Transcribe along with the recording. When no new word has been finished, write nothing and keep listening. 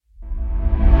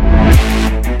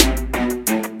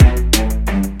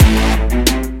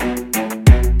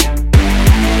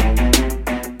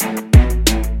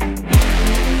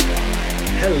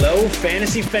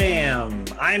Fantasy Fam.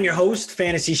 I am your host,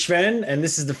 Fantasy Sven, and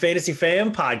this is the Fantasy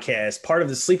Fam podcast, part of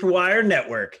the Sleeper Wire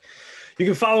Network. You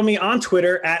can follow me on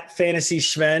Twitter at Fantasy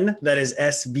Sven, that is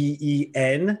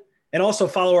SBEN, and also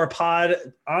follow our pod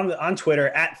on Twitter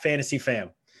at Fantasy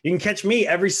Fam. You can catch me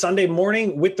every Sunday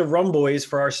morning with the Rum Boys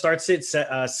for our Start Sit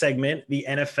segment, the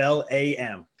NFL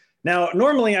AM. Now,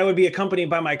 normally I would be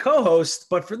accompanied by my co-host,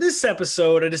 but for this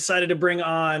episode, I decided to bring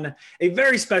on a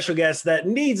very special guest that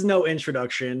needs no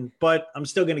introduction, but I'm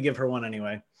still going to give her one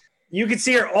anyway. You can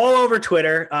see her all over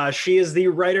Twitter. She is the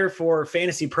writer for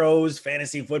Fantasy Pros,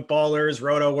 Fantasy Footballers,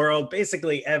 Roto World,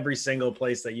 basically every single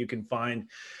place that you can find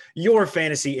your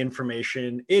fantasy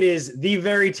information. It is the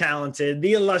very talented,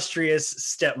 the illustrious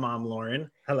Stepmom Lauren.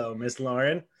 Hello, Miss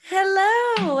Lauren.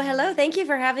 Hello. Thank you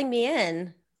for having me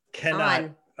in.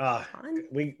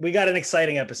 We got an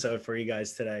exciting episode for you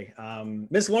guys today.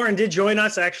 Miss Lauren did join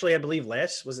us actually, I believe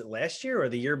was it last year or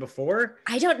the year before?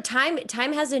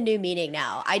 Time has a new meaning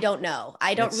now. I don't know.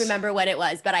 I don't remember when it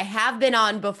was, but I have been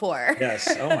on before.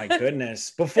 Yes. Oh my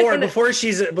goodness. Before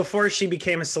she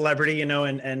became a celebrity,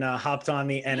 and hopped on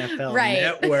the NFL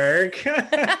Network.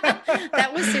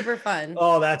 That was super fun.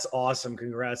 Oh, that's awesome.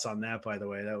 Congrats on that, by the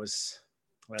way.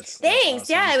 Thanks. That's awesome.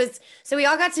 Yeah, it was. So we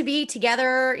all got to be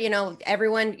together,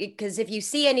 everyone, because if you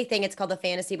see anything, it's called the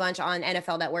Fantasy Bunch on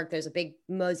NFL Network. There's a big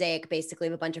mosaic basically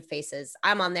of a bunch of faces.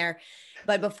 I'm on there.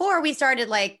 But before we started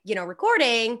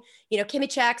recording, Kimmy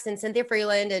Checks and Cynthia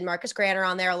Freeland and Marcus Grant are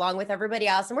on there along with everybody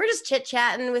else. And we're just chit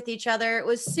chatting with each other. It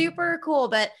was super cool.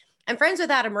 But I'm friends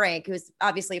with Adam Rank, who's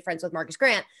obviously friends with Marcus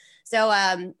Grant.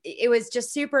 So it was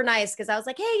just super nice because I was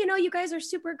like, hey, you guys are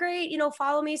super great.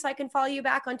 Follow me so I can follow you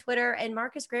back on Twitter. And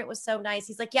Marcus Grant was so nice.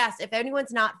 He's like, yes, if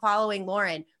anyone's not following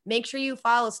Lauren, make sure you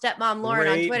follow Stepmom Lauren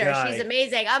on Twitter. Guy. She's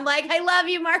amazing. I'm like, I love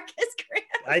you, Marcus Grant.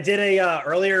 I did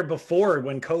earlier before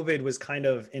when COVID was kind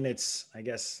of in its, I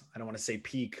guess, I don't want to say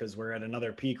peak because we're at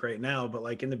another peak right now, but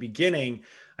in the beginning,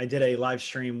 I did a live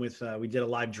stream we did a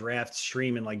live draft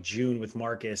stream in June with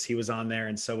Marcus. He was on there,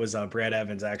 and so was Brad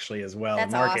Evans actually as well.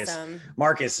 That's awesome.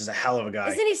 Marcus is a hell of a guy.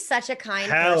 Isn't he such a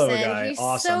kind hell person? Of a guy. He's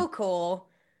awesome. So cool.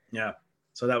 Yeah.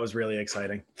 So that was really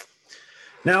exciting.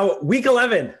 Now, week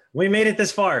 11, we made it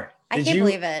this far. I can't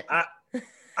believe it.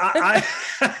 I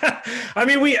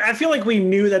feel like we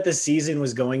knew that the season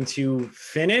was going to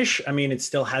finish. I mean, it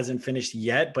still hasn't finished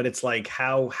yet, but it's like,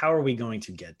 how are we going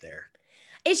to get there?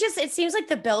 It seems like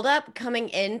the buildup coming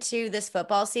into this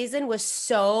football season was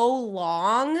so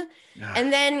long.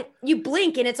 And then you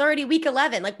blink and it's already week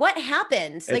 11. Like, what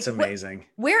happened? It's amazing.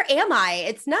 Where am I?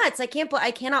 It's nuts. I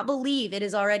cannot believe it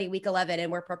is already week 11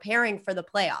 and we're preparing for the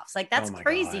playoffs. Like, that's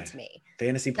crazy to me.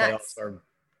 Fantasy playoffs are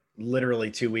literally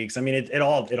 2 weeks. I mean, it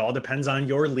all depends on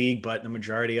your league, but the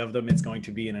majority of them, it's going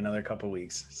to be in another couple of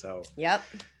weeks. So, yep.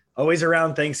 Always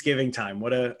around Thanksgiving time.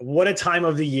 What a time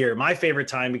of the year. My favorite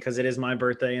time because it is my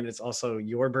birthday and it's also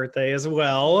your birthday as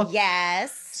well.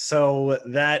 Yes. So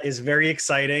that is very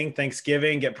exciting.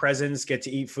 Thanksgiving, get presents, get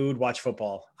to eat food, watch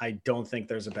football. I don't think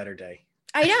there's a better day.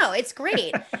 I know, it's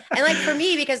great. And for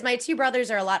me, because my two brothers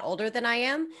are a lot older than I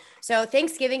am, so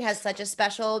Thanksgiving has such a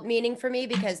special meaning for me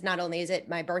because not only is it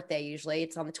my birthday, usually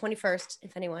it's on the 21st,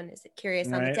 if anyone is curious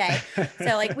on the day.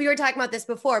 So we were talking about this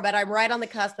before, but I'm right on the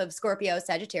cusp of Scorpio,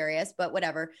 Sagittarius, but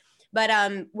whatever. But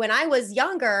when I was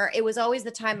younger, it was always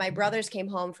the time my brothers came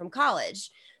home from college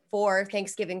for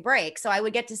Thanksgiving break. So I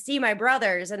would get to see my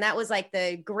brothers. And that was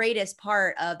the greatest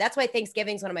part of, that's why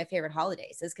Thanksgiving is one of my favorite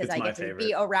holidays, is because I get to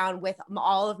be around with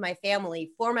all of my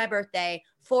family for my birthday,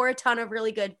 for a ton of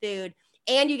really good food.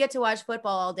 And you get to watch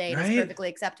football all day. It's perfectly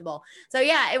acceptable. So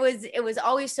yeah, it was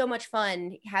always so much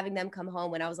fun having them come home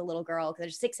when I was a little girl, because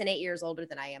they're 6 and 8 years older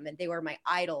than I am. And they were my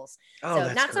idols.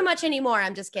 So not so much anymore.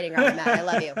 I'm just kidding around, Matt. I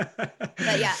love you.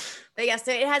 But yeah,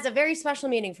 so it has a very special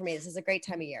meaning for me. This is a great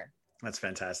time of year. That's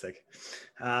fantastic.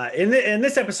 In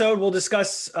this episode, we'll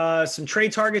discuss some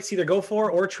trade targets, either go for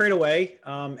or trade away,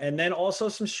 and then also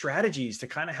some strategies to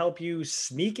kind of help you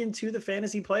sneak into the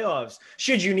fantasy playoffs.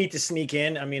 Should you need to sneak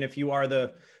in? I mean, if you are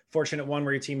the fortunate one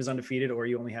where your team is undefeated or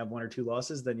you only have 1 or 2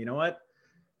 losses, then you know what?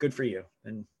 Good for you.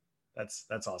 And that's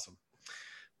awesome.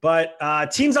 But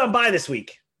teams on bye this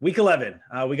week, week 11.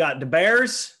 We got the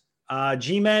Bears,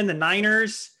 G-Men, the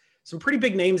Niners. Some pretty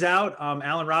big names out.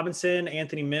 Allen Robinson,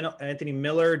 Anthony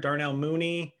Miller, Darnell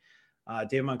Mooney,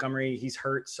 David Montgomery. He's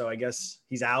hurt, so I guess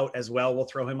he's out as well. We'll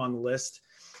throw him on the list.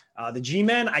 The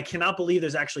G-Men, I cannot believe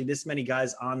there's actually this many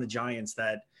guys on the Giants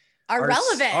that are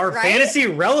relevant, are right? Fantasy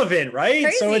relevant, right?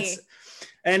 Crazy. So it's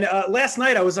and last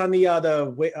night I was on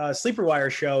the Sleeper Wire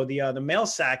show, the Mail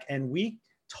Sack, and we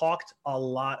talked a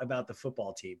lot about the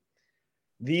football team,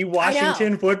 the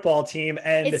Washington football team,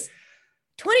 and.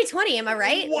 2020, am I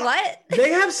right? What?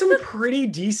 They have some pretty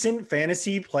decent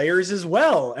fantasy players as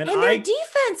well. And their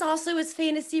defense also is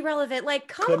fantasy relevant. Like,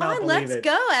 come on, let's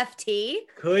go, FT.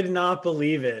 Could not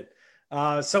believe it.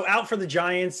 So out for the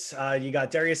Giants, you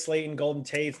got Darius Slayton, Golden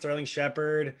Tate, Sterling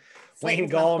Shepard, Wayne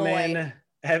Gallman,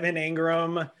 Evan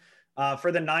Ingram.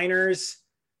 For the Niners,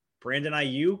 Brandon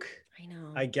Ayuk. I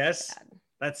know. I guess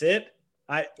that's it.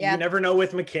 You never know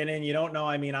with McKinnon. You don't know.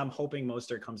 I mean, I'm hoping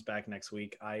Mostert comes back next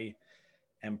week. I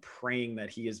am praying that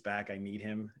he is back. I need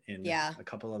him in a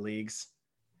couple of leagues.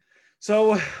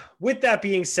 So with that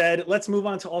being said, let's move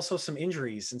on to also some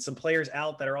injuries and some players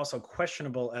out that are also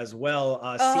questionable as well.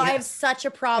 I have such a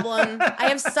problem. My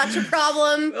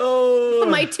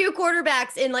 2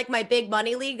 quarterbacks in like my big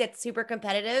money league that's super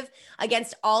competitive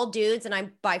against all dudes. And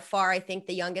I'm by far, I think,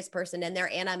 the youngest person in there.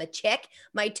 And I'm a chick.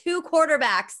 My 2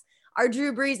 quarterbacks are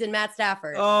Drew Brees and Matt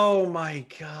Stafford. Oh my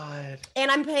God. And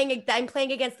I'm playing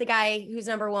against the guy who's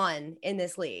number 1 in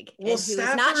this league. Well, who's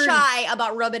not shy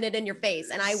about rubbing it in your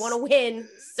face. And I want to win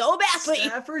so badly.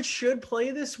 Stafford should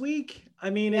play this week. I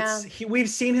mean, we've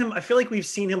seen him. I feel like we've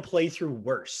seen him play through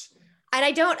worse. And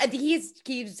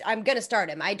I'm going to start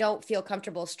him. I don't feel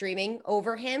comfortable streaming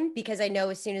over him because I know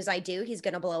as soon as I do, he's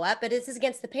going to blow up. But this is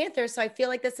against the Panthers. So I feel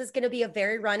like this is going to be a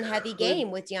very run heavy game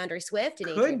with DeAndre Swift and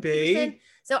Adrian Peterson.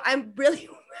 So I'm really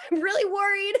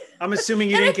worried. I'm assuming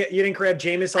you didn't grab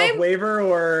Jameis off waiver,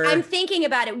 or I'm thinking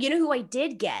about it. You know who I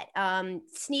did get?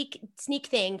 Sneak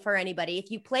thing for anybody.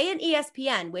 If you play an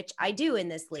ESPN, which I do in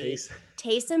this league,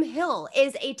 Taysom Hill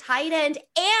is a tight end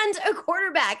and a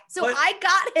quarterback. So I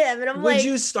got him, and would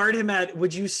you start him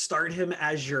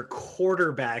as your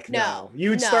quarterback? No,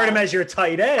 you would start him as your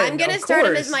tight end. I'm going to start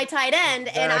him as my tight end,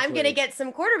 and I'm going to get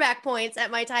some quarterback points at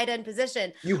my tight end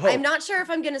position. I'm not sure if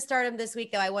I'm going to start him this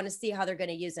week, though. I want to see how they're going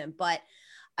to use him, but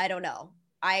I don't know.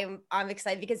 I'm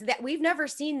excited because we've never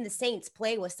seen the Saints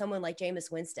play with someone like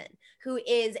Jameis Winston, who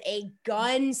is a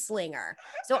gunslinger.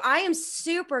 So I am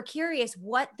super curious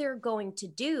what they're going to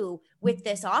do with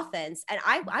this offense. And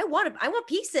I want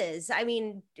pieces. I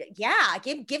mean,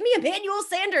 give me Emmanuel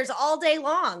Sanders all day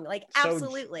long. Like,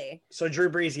 absolutely. So Drew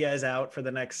Brees is out for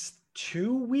the next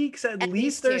 2 weeks at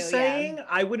least they're saying.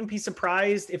 I wouldn't be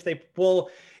surprised if they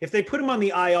put him on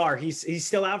the IR. He's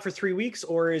still out for 3 weeks,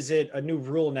 or is it a new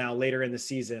rule now later in the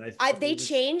season? They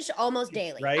changed almost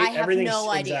daily. Right? I have no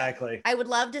idea. Exactly. I would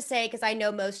love to say, because I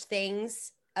know most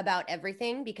things about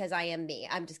everything because I am me.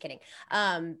 I'm just kidding.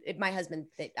 My husband,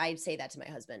 I say that to my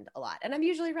husband a lot, and I'm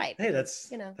usually right. Hey, that's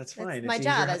fine. My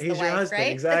job as the wife, husband,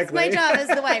 right? Exactly. That's my job as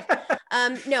the wife.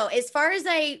 No, as far as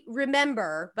I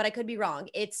remember, but I could be wrong.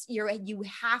 You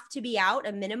have to be out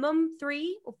a minimum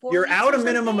 3 or 4. You're out a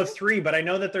minimum of 3, but I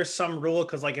know that there's some rule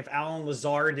because, like, if Alan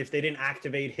Lazard, if they didn't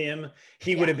activate him,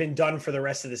 he would have been done for the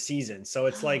rest of the season. So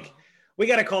it's like. We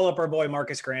got to call up our boy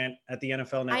Marcus Grant at the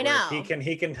NFL Network. I know.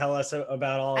 He can tell us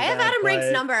about all of that. I have Adam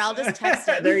Rink's number. I'll just text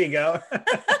him. There you go. Look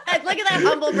at that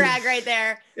humble brag right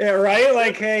there. Yeah, right?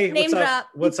 Like, hey, Name drop.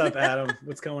 What's up, Adam?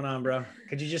 What's going on, bro?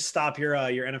 Could you just stop your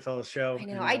NFL show? I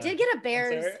know. I did get a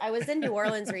Bears. I was in New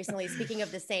Orleans recently. Speaking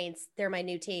of the Saints, they're my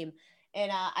new team. And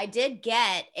I did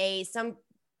get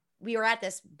we were at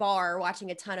this bar watching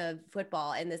a ton of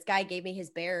football, and this guy gave me his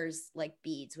Bears like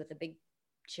beads with a big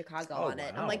Chicago on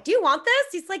it. Wow. I'm like, do you want this?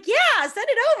 He's like, yeah, send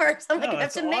it over. So I'm like, I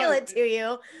have to mail it to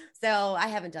you. So I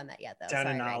haven't done that yet, though. Down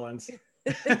in Nolans.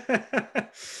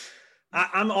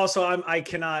 I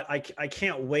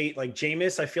can't wait. Like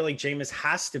Jameis, I feel like Jameis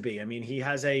has to be. I mean, he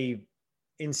has a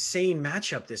insane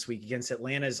matchup this week against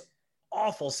Atlanta's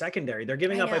awful secondary. They're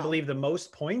giving up, I believe, the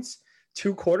most points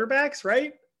to quarterbacks,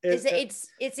 right? It's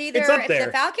either it's the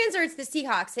Falcons or it's the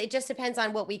Seahawks. It just depends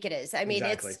on what week it is. I mean,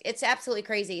 it's absolutely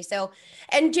crazy. So,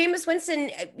 and Jameis Winston,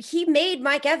 he made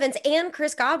Mike Evans and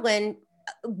Chris Godwin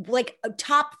like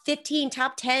top 15,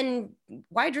 top 10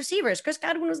 wide receivers. Chris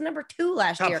Godwin was number 2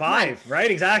 last year. Top 5,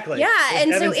 right? Exactly. Yeah,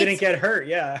 and Evans didn't get hurt.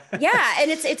 Yeah. Yeah, and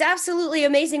it's absolutely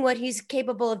amazing what he's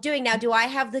capable of doing. Now, do I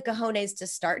have the cojones to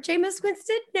start Jameis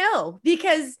Winston? No,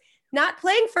 because not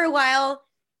playing for a while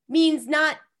means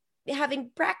not having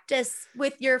practice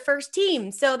with your first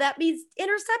team. So that means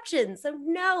interceptions. So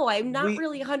no, I'm not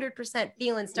really 100%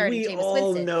 feeling starting Jameis Winston. We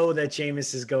all know that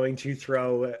Jameis is going to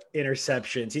throw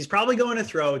interceptions. He's probably going to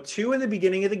throw 2 in the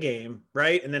beginning of the game,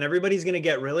 right? And then everybody's going to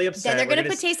get really upset. Then they're going to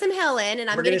put Taysom Hill in, and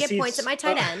I'm going to get points at my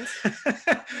tight end.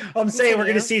 I'm saying we're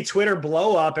going to see Twitter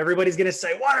blow up. Everybody's going to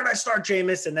say, why did I start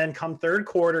Jameis? And then come third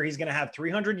quarter, he's going to have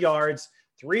 300 yards,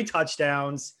 3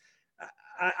 touchdowns.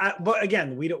 But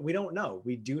again, we don't know.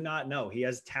 We do not know. He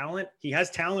has talent. He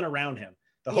has talent around him.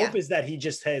 The hope is that he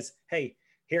just has, hey,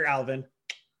 here, Alvin,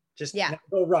 just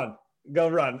go run.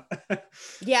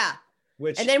 Yeah.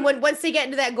 And then once they get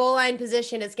into that goal line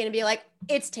position, it's going to be like,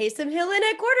 it's Taysom Hill in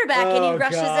at quarterback, and he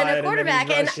rushes in at quarterback,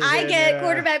 and I get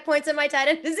quarterback points in my tight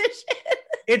end position.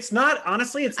 It's not,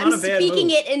 honestly, it's not a bad move. I'm speaking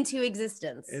it into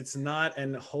existence. It's not,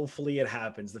 and hopefully it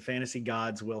happens. The fantasy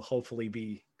gods will hopefully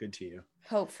be good to you.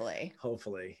 Hopefully.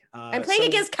 I'm playing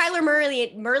against Kyler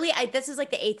Murray. This is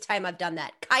like the 8th time I've done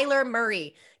that. Kyler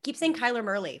Murray. Keep saying Kyler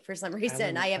Murray for some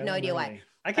reason. I have no idea why.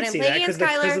 I can see that because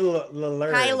Kyler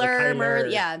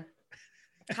Murray. Yeah.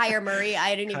 Kyler Murray.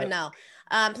 I didn't even know.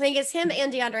 Playing against him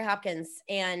and DeAndre Hopkins.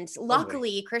 And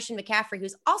luckily, Christian McCaffrey,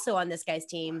 who's also on this guy's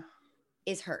team,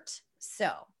 is hurt.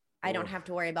 So I don't have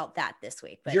to worry about that this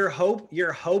week. But your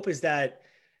hope is that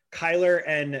Kyler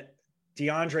and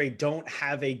DeAndre don't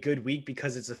have a good week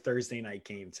because it's a Thursday night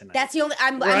game tonight. That's the only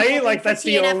I'm like that's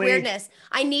the only weirdness.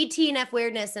 I need TNF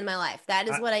weirdness in my life. That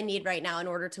is what I need right now in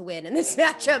order to win in this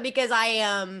matchup, because I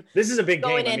am this is a big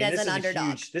going game. in as an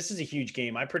underdog. This is a huge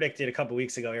game. I predicted a couple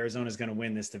weeks ago Arizona's going to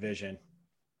win this division.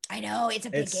 I know it's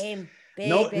a big game.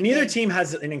 Neither team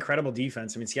has an incredible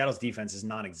defense. I mean, Seattle's defense is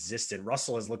non-existent.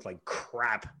 Russell has looked like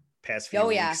crap past few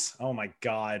weeks. Oh my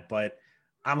God. But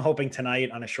I'm hoping tonight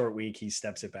on a short week, he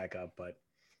steps it back up, but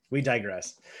we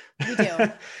digress. We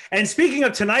do. And speaking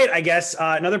of tonight, I guess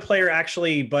another player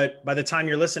actually, but by the time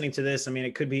you're listening to this, I mean,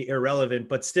 it could be irrelevant,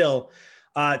 but still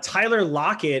Tyler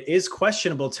Lockett is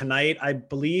questionable tonight. I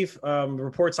believe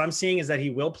reports I'm seeing is that he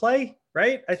will play,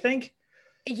 right? I think.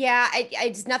 Yeah,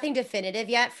 it's nothing definitive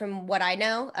yet from what I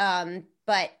know.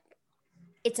 But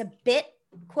it's a bit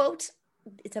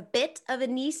of a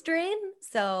knee strain.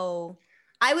 So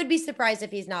I would be surprised if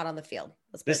he's not on the field.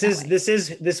 This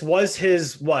was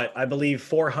his, I believe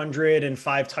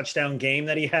 405 touchdown game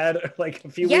that he had like a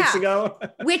few weeks ago.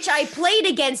 Which I played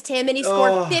against him and he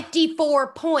scored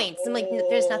 54 points. I'm like,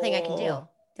 there's nothing I can do.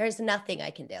 There's nothing I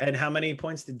can do. And how many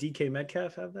points did DK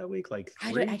Metcalf have that week? Like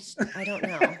 3? I don't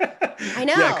know. I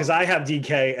know. Yeah, because I have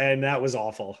DK and that was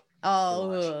awful.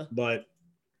 Oh. But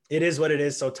it is what it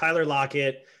is. So Tyler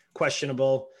Lockett,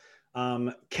 questionable.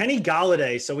 Kenny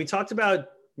Golladay. So we talked about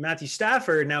Matthew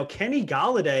Stafford. Now Kenny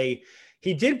Golladay,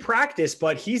 he did practice,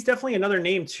 but he's definitely another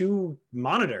name to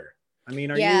monitor. I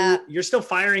mean, you're still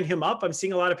firing him up? I'm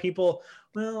seeing a lot of people.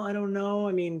 Well, I don't know.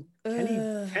 I mean,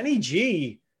 Kenny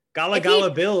G. Gala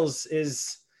Bills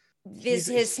is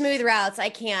his smooth routes. I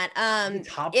can't.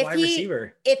 Top wide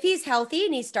receiver. If he's healthy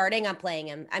and he's starting, I'm playing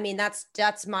him. I mean, that's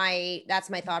my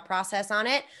thought process on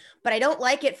it. But I don't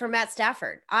like it for Matt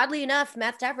Stafford. Oddly enough,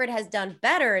 Matt Stafford has done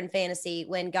better in fantasy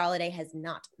when Golladay has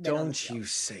not been. Don't you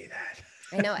say that.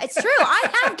 I know. It's true.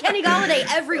 I have Kenny Golladay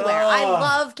everywhere. I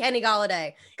love Kenny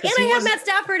Golladay. And I have Matt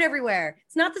Stafford everywhere.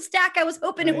 It's not the stack I was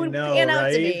hoping it would pan out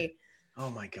to be. Oh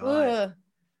my God.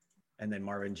 And then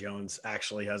Marvin Jones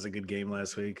actually has a good game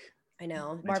last week. I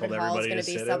know. Marvin Hall is going to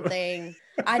be something.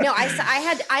 I know.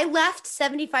 I left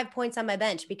 75 points on my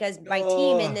bench because my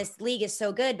team in this league is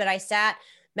so good, but I sat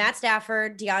Matt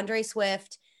Stafford, DeAndre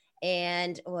Swift,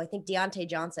 and I think Deontay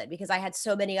Johnson, because I had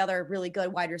so many other really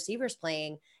good wide receivers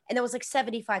playing. And there was like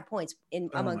 75 points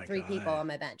among 3 people on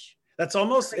my bench. That's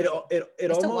almost, it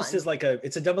almost is like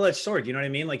it's a double-edged sword. You know what I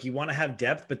mean? Like you want to have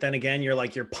depth, but then again,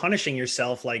 you're punishing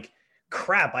yourself. Like,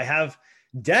 crap, I have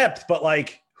depth, but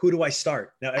like, who do I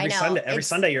start? Now every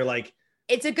Sunday you're like,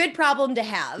 it's a good problem to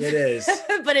have. It is.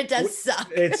 But it does suck.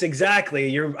 It's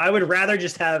exactly. I would rather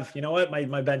just have, you know what?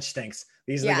 My bench stinks.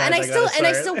 These are the guys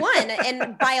I still won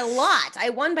and by a lot.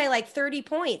 I won by like 30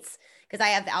 points because I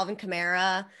have Alvin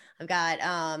Kamara. I've got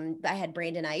I had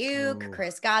Brandon Ayuk,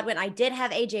 Chris Godwin. I did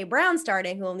have AJ Brown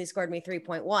starting, who only scored me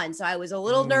 3.1. So I was a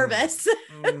little nervous.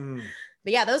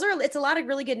 But yeah, it's a lot of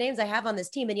really good names I have on this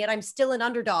team. And yet I'm still an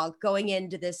underdog going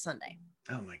into this Sunday.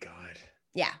 Oh my God.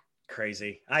 Yeah.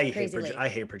 Crazy. I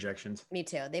hate projections. Me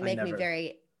too. They make me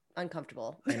very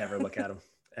uncomfortable. I never look at them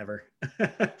ever.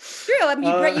 True. I mean,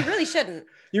 you really shouldn't.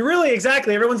 You really,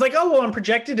 exactly. Everyone's like, oh, well, I'm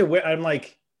projected to win. I'm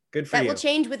like, good for you. That will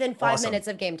change within 5 minutes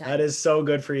of game time. That is so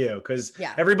good for you. Because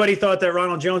everybody thought that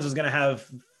Ronald Jones was going to have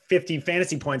 50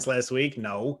 fantasy points last week.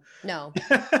 No.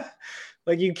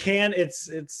 Like you can't, it's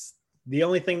the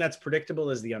only thing that's predictable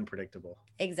is the unpredictable.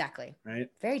 Exactly. Right.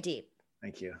 Very deep.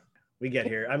 Thank you. We get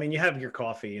here. I mean, you have your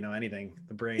coffee, anything.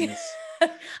 The brains, the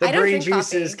brain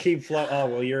juices keep flowing. Oh,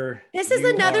 well, This is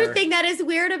another thing that is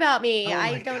weird about me.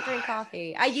 I don't drink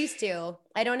coffee. I used to.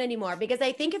 I don't anymore because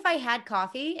I think if I had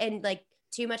coffee and like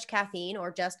too much caffeine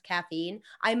or just caffeine,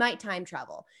 I might time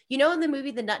travel. You know, in the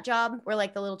movie The Nut Job, where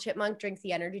like the little chipmunk drinks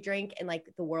the energy drink and like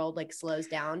the world like slows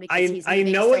down because he's I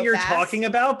know so what you're fast. talking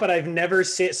about, but I've never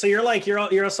seen. So you're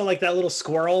also like that little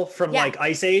squirrel from like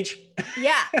Ice Age.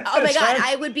 Yeah. Oh my God.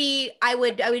 I would be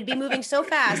moving so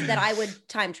fast that I would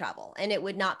time travel and it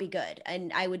would not be good.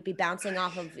 And I would be bouncing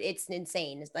off of, it's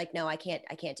insane. It's like, no, I can't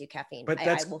do caffeine. But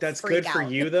that's good for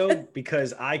you though,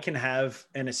 because I can have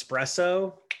an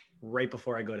espresso right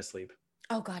before I go to sleep.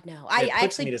 Oh God, no. I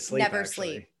actually never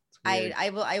sleep. I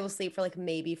will sleep for like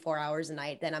maybe 4 hours a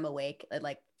night. Then I'm awake at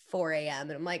like 4 a.m.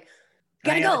 and I'm like,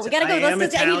 we gotta go.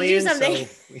 Let's I need to do something.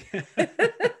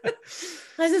 So...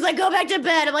 I was just like, go back to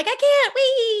bed. I'm like,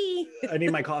 I can't. I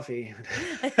need my coffee.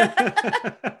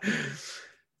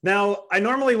 Now, I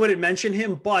normally wouldn't mention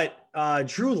him, but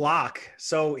Drew Lock.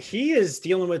 So he is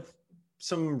dealing with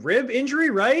some rib injury,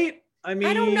 right? I mean,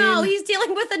 I don't know. He's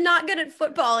dealing with a not good at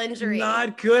football injury.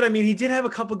 Not good. I mean, he did have a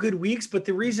couple good weeks, but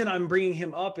the reason I'm bringing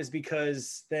him up is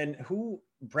because then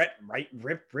Ripien?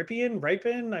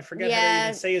 I forget how to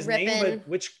even say his name, but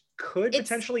which could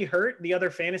potentially hurt the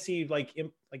other fantasy like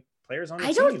players on the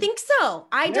team. I don't think so.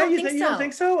 I don't think so. You don't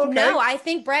think so? Okay. No, I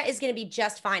think Brett is going to be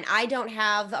just fine. I don't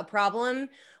have a problem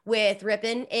with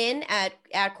Ripien in at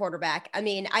quarterback. I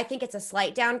mean, I think it's a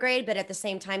slight downgrade, but at the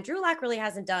same time, Drew Lock really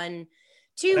hasn't done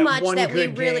too much that we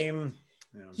really game.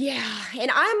 Yeah. And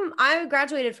I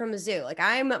graduated from Mizzou. Like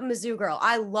I'm a Mizzou girl.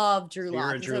 I love Drew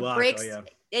Lock.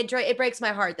 It breaks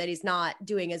my heart that he's not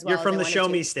doing as well. You're from the show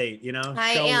me state, you know?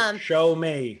 I am. Show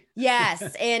me. Yes.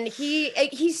 And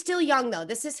he's still young though.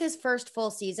 This is his first full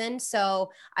season.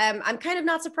 So I'm kind of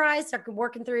not surprised. I'm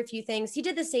working through a few things. He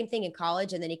did the same thing in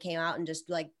college and then he came out and just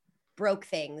like broke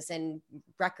things and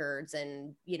records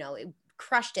and, you know,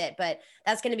 crushed it, but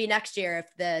that's going to be next year if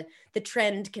the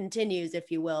trend continues, if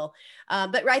you will.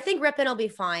 But I think Ripien will be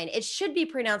fine. It should be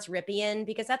pronounced Ripien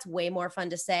because that's way more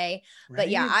fun to say. Right? But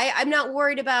yeah, I'm not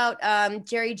worried about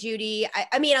Jerry Jeudy.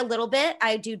 I mean, a little bit.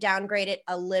 I do downgrade it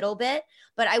a little bit,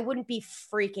 but I wouldn't be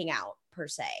freaking out per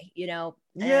se, you know?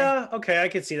 Yeah. Okay. I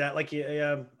could see that. Like,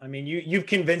 yeah. I mean, you've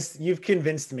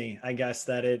convinced me, I guess,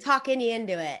 that it talking you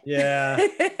into it. Yeah.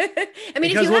 I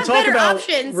mean, because if you have better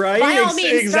options, right? By all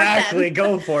means, exactly.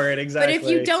 Go for it. Exactly. But if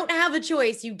you don't have a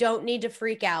choice, you don't need to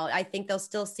freak out. I think they'll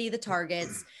still see the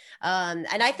targets. And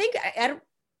I think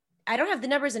I don't have the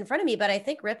numbers in front of me, but I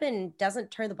think Ripien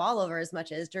doesn't turn the ball over as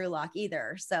much as Drew Lock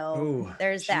either. So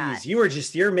there's that.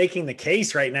 You're making the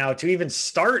case right now to even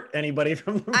start anybody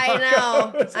from the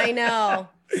Broncos. I know.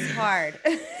 It's hard.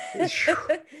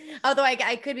 Although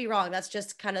I could be wrong. That's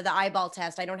just kind of the eyeball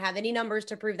test. I don't have any numbers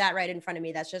to prove that right in front of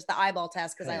me. That's just the eyeball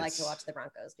test because I like to watch the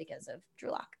Broncos because of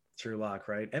Drew Lock. Drew Lock,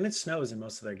 right? And it snows in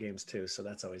most of their games too. So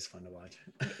that's always fun to watch.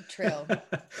 True.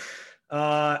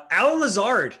 Alan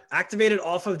Lazard activated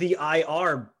off of the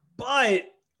IR, but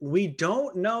we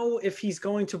don't know if he's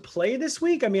going to play this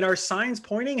week. I mean, are signs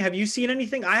pointing? Have you seen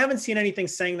anything? I haven't seen anything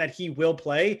saying that he will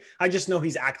play. I just know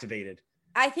he's activated.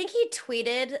 I think he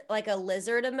tweeted like a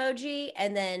lizard emoji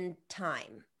and then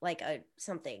time, like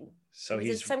something. So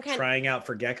he's trying out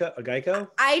for Geico?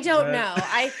 I don't know.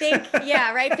 I think,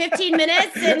 yeah, right. 15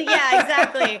 minutes. And yeah,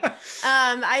 exactly.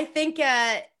 I think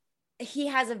he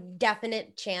has a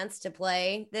definite chance to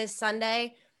play this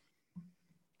Sunday.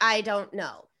 I don't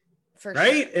know for sure.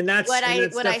 Right. And that's would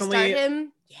I start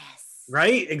him? Yes.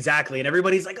 Right. Exactly. And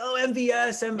everybody's like, oh,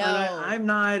 MVS. No.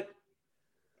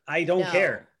 I don't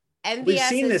care. MVS We've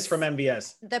seen this from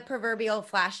MVS. The proverbial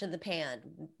flash in the pan.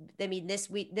 I mean, this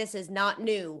is not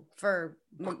new for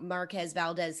Marquez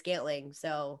Valdez-Scantling.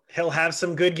 So he'll have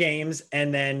some good games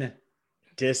and then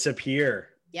disappear.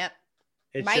 Yep.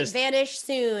 Might vanish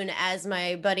soon, as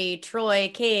my buddy Troy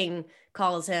King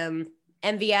calls him.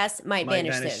 MVS might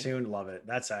vanish soon. Love it.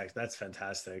 That's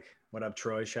fantastic. What up,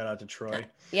 Troy? Shout out to Troy.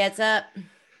 Yeah, it's up.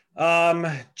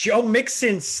 Joe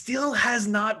Mixon still has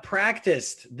not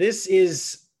practiced. This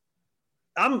is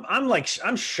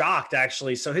I'm shocked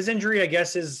actually. So his injury, I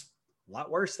guess, is a lot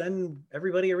worse than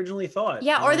everybody originally thought.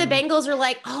 Yeah, or the Bengals are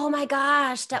like, oh my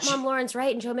gosh, StepmomLauren's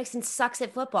right, and Joe Mixon sucks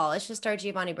at football. Let's just start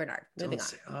Giovanni Bernard. Moving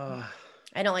on.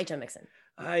 I don't like Joe Mixon.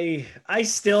 I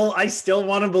still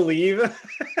want to believe.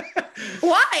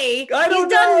 Why? I don't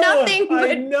He's done nothing.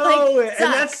 I know,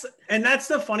 and that's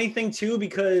the funny thing too,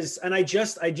 because I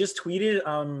just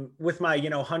tweeted with my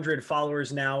 100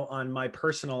 followers now on my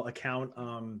personal account.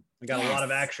 I got a lot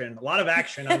of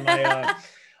action on my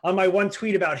on my one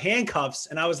tweet about handcuffs,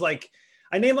 and I was like,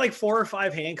 I named like 4 or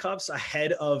 5 handcuffs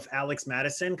ahead of Alex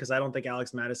Madison because I don't think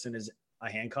Alex Madison is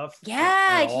a handcuff.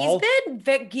 Yeah,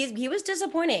 he was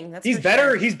disappointing. He's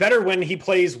better. Sure. He's better when he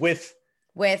plays with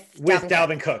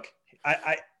Dalvin Cook.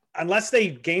 unless they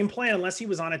game plan, unless he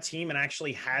was on a team and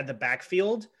actually had the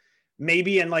backfield,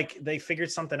 maybe, and like they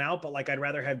figured something out, but like I'd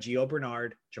rather have Gio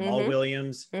Bernard, Jamal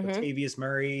Williams, Latavius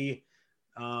Murray,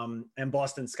 and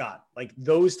Boston Scott, like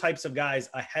those types of guys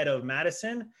ahead of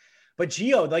Madison. But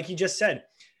Gio, like you just said,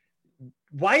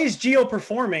 why is Gio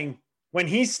performing when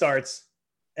he starts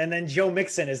and then Joe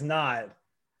Mixon is not?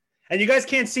 And you guys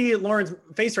can't see Lauren's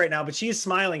face right now, but she is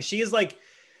smiling. She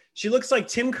looks like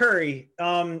Tim Curry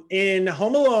in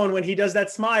Home Alone when he does that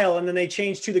smile and then they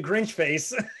change to the Grinch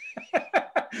face.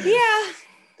 Yeah.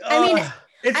 I mean,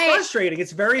 it's frustrating.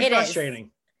 It's very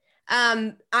frustrating.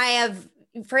 I have,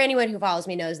 for anyone who follows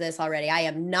me knows this already, I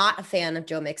am not a fan of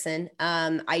Joe Mixon.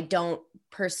 I don't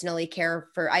personally care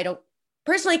for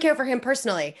him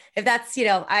personally. If that's,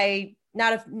 I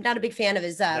not a big fan of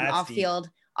his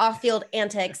off-field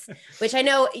antics, which I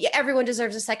know everyone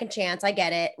deserves a second chance. I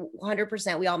get it.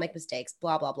 100%. We all make mistakes,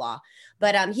 blah, blah, blah.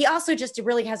 But he also just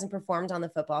really hasn't performed on the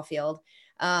football field.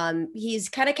 He's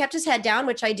kind of kept his head down,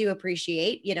 which I do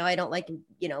appreciate. I don't like,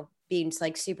 being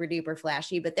like super duper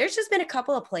flashy, but there's just been a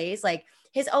couple of plays, like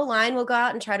his O-line will go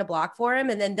out and try to block for him.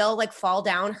 And then they'll like fall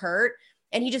down hurt.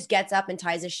 And he just gets up and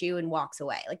ties a shoe and walks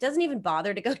away. Like doesn't even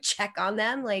bother to go check on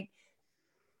them. Like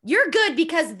you're good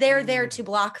because they're there to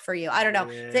block for you. I don't know.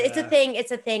 Yeah. It's a thing.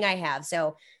 It's a thing I have.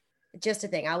 So just a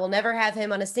thing. I will never have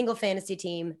him on a single fantasy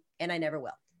team and I never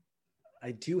will.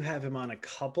 I do have him on a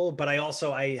couple, but I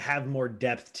have more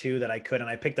depth too that I could. And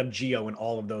I picked up Gio in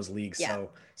all of those leagues. Yeah.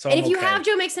 So and if you have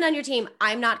Joe Mixon on your team,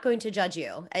 I'm not going to judge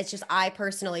you. It's just, I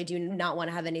personally do not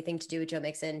want to have anything to do with Joe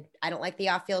Mixon. I don't like the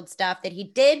off-field stuff that he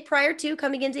did prior to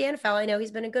coming into the NFL. I know he's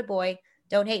been a good boy.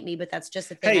 Don't hate me, but that's just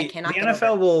a thing I cannot get over. The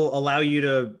NFL will allow you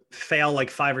to fail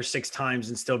like 5 or 6 times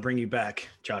and still bring you back,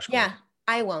 Josh. Yeah,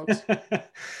 I won't.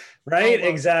 Right?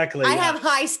 Exactly. I have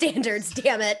high standards,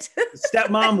 damn it.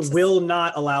 Stepmom will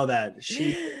not allow that.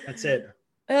 That's it.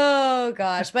 Oh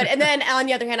gosh. And then on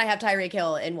the other hand, I have Tyreek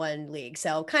Hill in one league.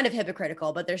 So kind of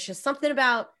hypocritical, but there's just something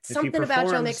about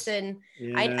Joe Mixon.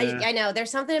 Yeah. I know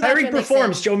there's something about Tyreek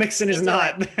performs. Joe Mixon is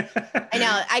not. I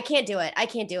know. I can't do it. I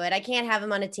can't have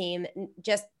him on a team.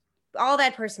 Just all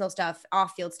that personal stuff,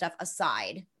 off-field stuff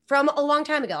aside from a long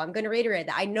time ago. I'm going to reiterate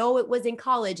that. I know it was in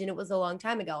college and it was a long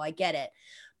time ago. I get it.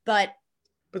 But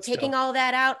taking all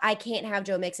that out, I can't have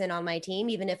Joe Mixon on my team,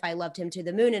 even if I loved him to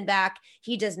the moon and back.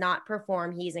 He does not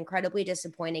perform. He's incredibly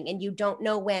disappointing. And you don't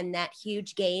know when that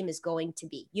huge game is going to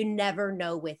be. You never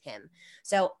know with him.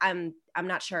 So I'm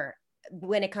not sure.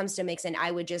 When it comes to Mixon, I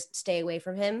would just stay away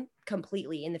from him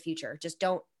completely in the future. Just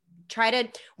don't try to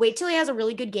wait till he has a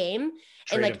really good game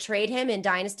and trade him in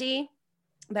Dynasty.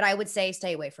 But I would say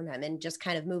stay away from him and just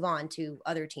kind of move on to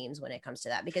other teams when it comes to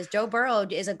that, because Joe Burrow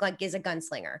is a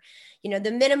gunslinger.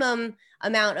 The minimum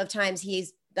amount of times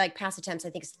he's like pass attempts, I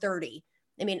think is 30.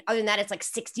 I mean, other than that, it's like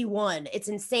 61. It's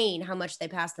insane how much they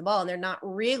pass the ball, and they're not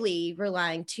really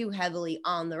relying too heavily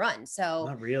on the run. So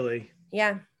not really.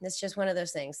 Yeah, it's just one of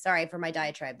those things. Sorry for my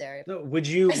diatribe there. No, would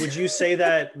you say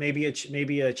that maybe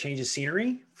a change of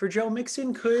scenery for Joe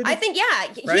Mixon could? I think, yeah,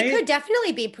 right? He could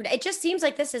definitely be. It just seems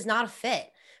like this is not a fit.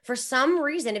 For some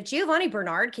reason, if Giovanni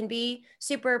Bernard can be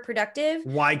super productive,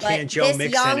 why can't Joe Mixon?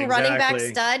 This young running back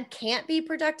stud can't be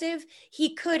productive.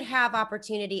 He could have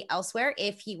opportunity elsewhere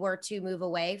if he were to move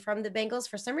away from the Bengals.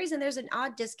 For some reason, there's an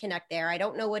odd disconnect there. I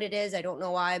don't know what it is. I don't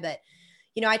know why, but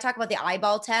I talk about the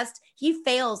eyeball test. He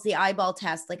fails the eyeball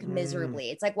test like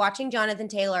miserably. It's like watching Jonathan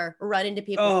Taylor run into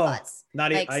people's butts. I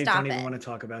don't even want to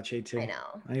talk about JT. I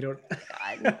know. I don't.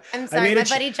 God. I'm sorry. My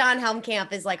buddy John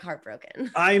Helmkamp is like heartbroken.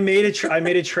 I made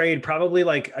a trade probably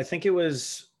I think it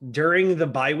was during the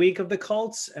bye week of the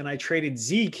Colts, and I traded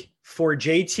Zeke for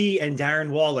JT and Darren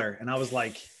Waller, and I was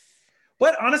like,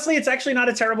 but honestly, it's actually not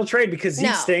a terrible trade because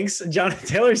Zeke stinks, Jonathan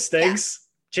Taylor stinks. Yeah.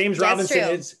 James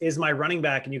Robinson is my running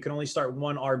back, and you can only start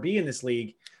one RB in this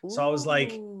league. So I was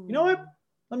like, you know what?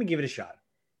 Let me give it a shot.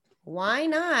 Why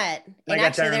not? And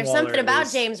actually, there's something about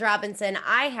James Robinson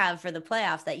I have for the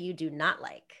playoffs that you do not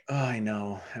like. Oh, I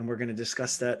know. And we're going to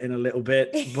discuss that in a little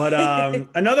bit. But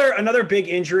another big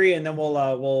injury, and then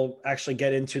we'll actually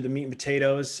get into the meat and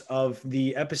potatoes of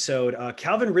the episode.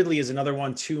 Calvin Ridley is another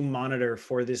one to monitor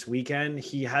for this weekend.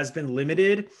 He has been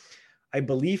limited. I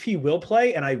believe he will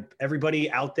play, and everybody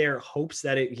out there hopes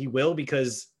that he will,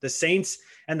 because the Saints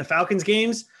and the Falcons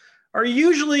games are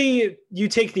usually you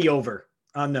take the over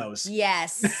on those.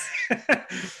 Yes.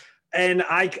 And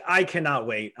I cannot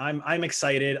wait. I'm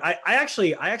excited. I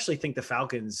actually think the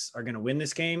Falcons are going to win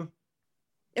this game.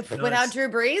 Without Drew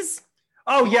Brees?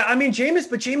 Oh yeah. I mean,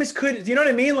 Jameis could, you know what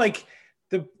I mean? Like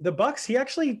the Bucks, he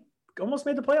actually almost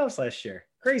made the playoffs last year.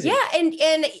 Crazy. Yeah.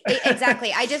 And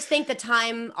exactly. I just think the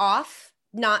time off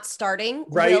not starting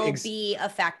will be a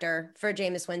factor for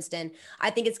Jameis Winston. I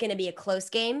think it's going to be a close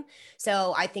game.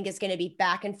 So I think it's going to be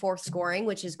back and forth scoring,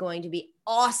 which is going to be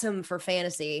awesome for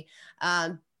fantasy.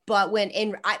 But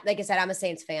like I said, I'm a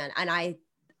Saints fan, and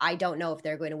I don't know if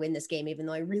they're going to win this game, even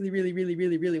though I really, really, really,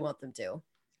 really, really want them to.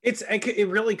 It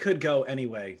really could go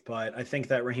anyway, but I think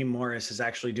that Raheem Morris is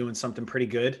actually doing something pretty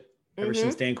good ever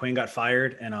since Dan Quinn got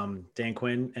fired. And Dan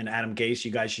Quinn and Adam Gase,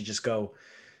 you guys should just go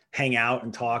hang out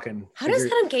and talk. And how does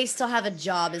Adam Gase still have a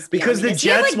job? Because the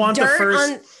Jets want the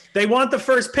first. They want the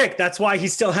first pick. That's why he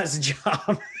still has a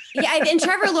job. Yeah, and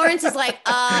Trevor Lawrence is like,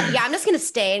 yeah, I'm just gonna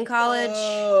stay in college.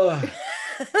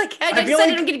 Like I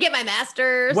decided I'm gonna get my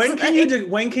master's. When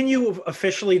can you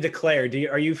officially declare?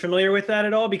 Are you familiar with that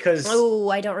at all? Because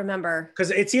I don't remember.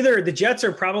 Because it's either the Jets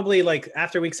are probably like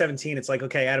after week 17, it's like,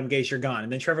 okay, Adam Gase, you're gone,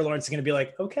 and then Trevor Lawrence is gonna be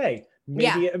like, okay.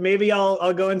 Maybe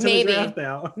I'll go into the draft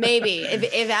now. Maybe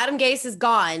if Adam Gase is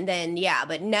gone, then yeah,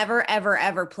 but never, ever,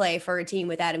 ever play for a team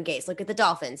with Adam Gase. Look at the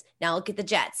Dolphins. Now look at the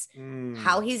Jets.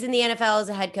 How he's in the NFL as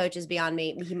a head coach is beyond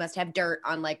me. He must have dirt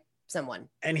on like someone.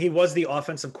 And he was the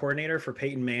offensive coordinator for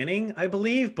Peyton Manning, I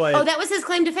believe. But that was his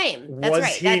claim to fame. That's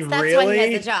right. That's really? why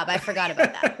he has the job. I forgot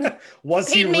about that.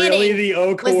 Was Peyton he really Manning the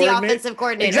O coordinator? Was the offensive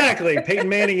coordinator. Exactly. Peyton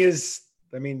Manning is,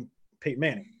 Peyton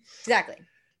Manning. Exactly.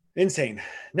 Insane.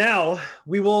 Now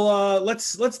we will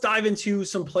let's dive into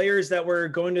some players that we're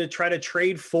going to try to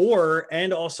trade for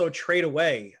and also trade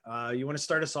away. You want to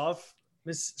start us off,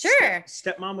 Miss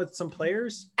Stepmom, with some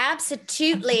players?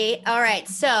 Absolutely. All right.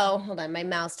 So hold on, my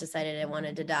mouse decided it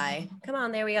wanted to die. Come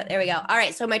on, there we go. All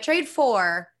right. So my trade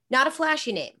for, not a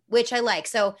flashy name, which I like.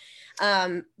 So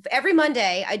every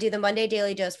Monday, I do the Monday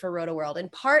Daily Dose for Roto World.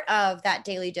 And part of that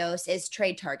daily dose is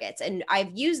trade targets. And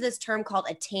I've used this term called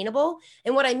attainable.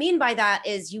 And what I mean by that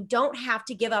is you don't have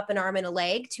to give up an arm and a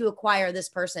leg to acquire this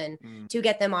person to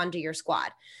get them onto your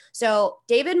squad. So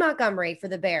David Montgomery for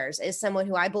the Bears is someone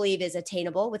who I believe is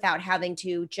attainable without having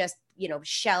to just,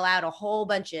 shell out a whole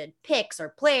bunch of picks or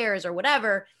players or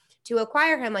whatever to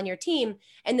acquire him on your team.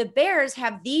 And the Bears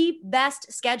have the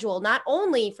best schedule, not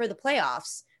only for the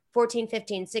playoffs, 14,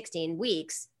 15, 16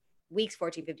 weeks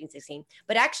 14, 15, 16,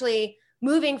 but actually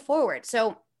moving forward.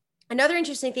 So another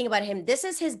interesting thing about him, this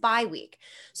is his bye week.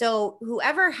 So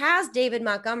whoever has David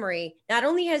Montgomery, not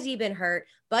only has he been hurt,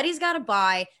 but he's got a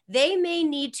bye. They may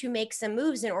need to make some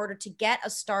moves in order to get a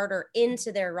starter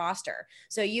into their roster.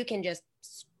 So you can just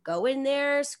go in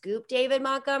there, scoop David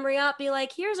Montgomery up, be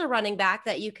like, here's a running back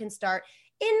that you can start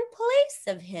in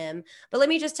place of him. But let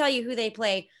me just tell you who they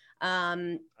play.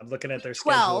 I'm looking at their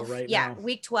schedule right now. Yeah,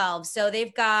 week 12. So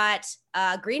they've got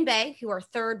Green Bay, who are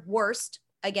third worst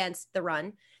against the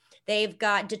run. They've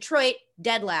got Detroit,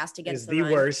 dead last against the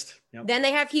run. Worst. Yep. Then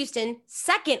they have Houston,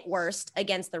 second worst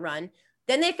against the run.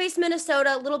 Then they face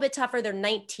Minnesota, a little bit tougher. They're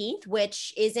 19th,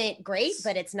 which isn't great,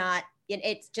 but it's not.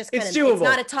 It's just kind of, it's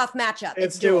not a tough matchup.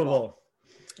 It's doable.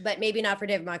 But maybe not for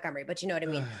David Montgomery, but you know what I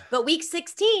mean. But week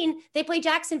 16, they play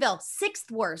Jacksonville, sixth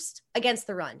worst against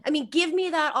the run. I mean, give me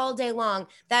that all day long.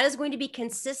 That is going to be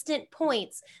consistent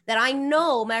points that I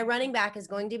know my running back is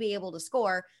going to be able to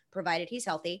score, provided he's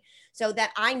healthy. So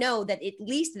that I know that at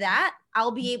least that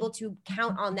I'll be able to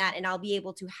count on that, and I'll be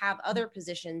able to have other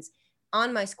positions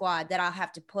on my squad that I'll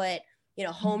have to put,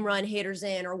 home run hitters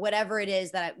in or whatever it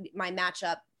is that my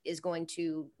matchup is going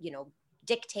to,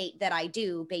 dictate that I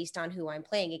do based on who I'm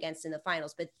playing against in the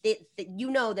finals. But that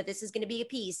this is going to be a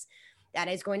piece that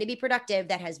is going to be productive,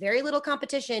 that has very little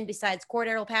competition besides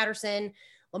Cordero Patterson,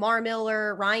 Lamar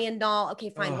Miller, Ryan Dahl. Okay,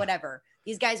 fine, whatever.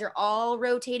 These guys are all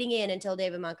rotating in until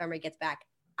David Montgomery gets back,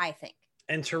 I think.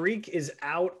 And Tariq is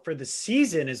out for the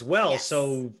season as well. Yes.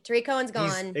 So Tariq Cohen's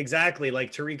gone. Exactly.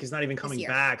 Like Tariq is not even coming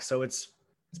back. So it's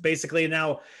basically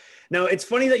now it's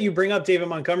funny that you bring up David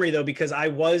Montgomery though, because I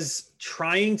was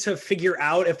trying to figure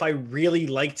out if I really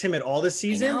liked him at all this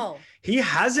season. He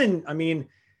hasn't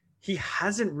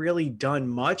really done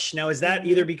much. Now, is that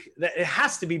either that it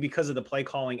has to be because of the play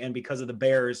calling and because of the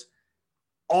Bears'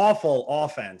 awful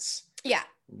offense? Yeah.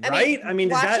 Right. I mean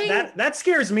that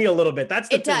scares me a little bit. That's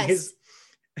the thing.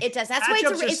 It does. That's why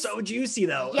it's so juicy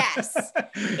though. Yes.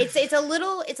 It's a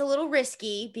little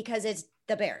risky because it's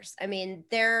the Bears. I mean,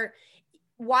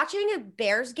 watching a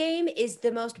Bears game is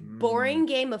the most boring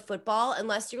game of football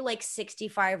unless you're like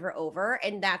 65 or over.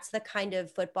 And that's the kind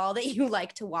of football that you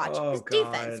like to watch is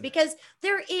defense, because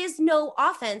there is no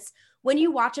offense when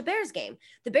you watch a Bears game.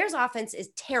 The Bears offense is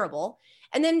terrible.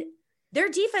 And then their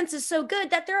defense is so good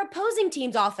that their opposing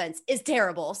team's offense is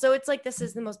terrible. So it's like, this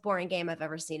is the most boring game I've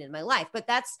ever seen in my life, but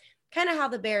that's kind of how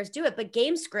the Bears do it. But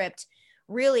game script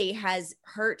really has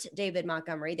hurt David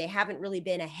Montgomery. They haven't really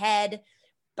been ahead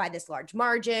by this large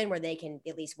margin where they can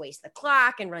at least waste the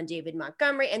clock and run David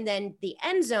Montgomery. And then the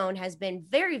end zone has been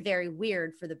very, very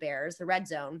weird for the Bears, the red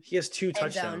zone. He has 2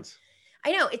 touchdowns.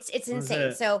 I know, it's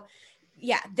insane. So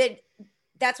yeah,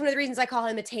 that's one of the reasons I call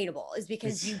him attainable, is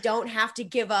because you don't have to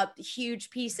give up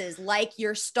huge pieces like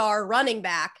your star running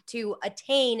back to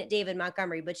attain David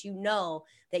Montgomery, but you know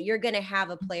that you're going to have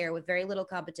a player with very little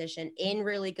competition in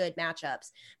really good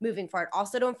matchups moving forward.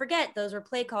 Also, don't forget, those were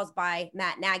play calls by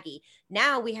Matt Nagy.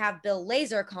 Now we have Bill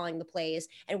Lazor calling the plays,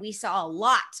 and we saw a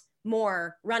lot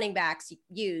more running backs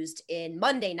used in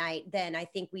Monday night than I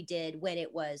think we did when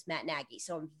it was Matt Nagy.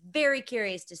 So I'm very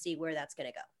curious to see where that's going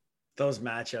to go. Those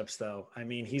matchups, though. I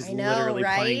mean, he's literally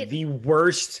playing the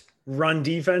worst run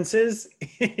defenses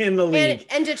in the league.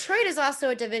 And Detroit is also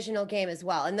a divisional game as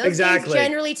well. And those games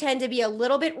generally tend to be a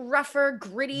little bit rougher,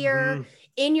 grittier,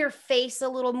 in your face a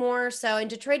little more. So, and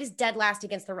Detroit is dead last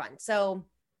against the run. So,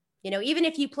 even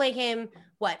if you play him,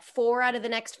 4 out of the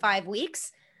next 5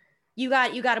 weeks, you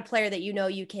got a player that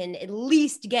you can at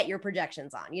least get your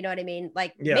projections on. You know what I mean?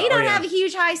 Like, may not have a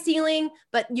huge high ceiling,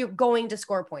 but you're going to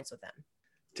score points with them.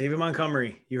 David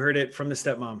Montgomery, you heard it from the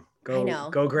stepmom. Go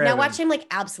grab now him. Watch him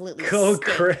absolutely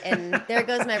and there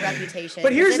goes my reputation.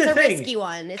 But here's the thing. Risky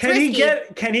one. It's can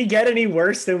risky. Can he get any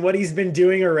worse than what he's been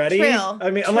doing already? True.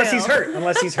 I mean, unless he's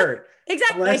hurt.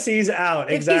 Exactly. Unless he's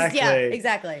out. Exactly.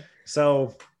 Exactly.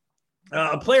 So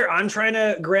a player I'm trying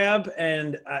to grab,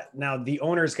 and now the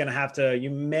owner's going to have to,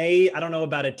 I don't know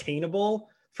about attainable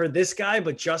for this guy,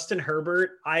 but Justin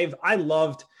Herbert,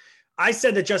 I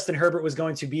said that Justin Herbert was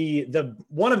going to be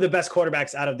one of the best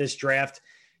quarterbacks out of this draft.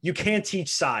 You can't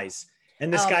teach size.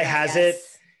 And this guy has it.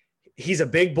 He's a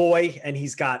big boy, and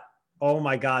he's got, oh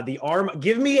my God, the arm.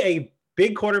 Give me a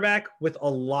big quarterback with a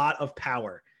lot of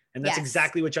power. And that's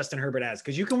exactly what Justin Herbert has.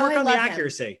 Because you can work on the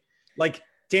accuracy. Like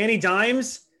Danny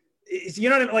Dimes,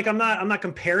 I'm not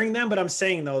comparing them, but I'm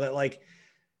saying though that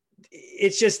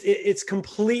it's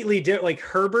completely different. Like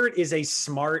Herbert is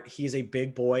he's a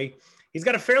big boy. He's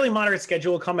got a fairly moderate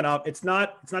schedule coming up. It's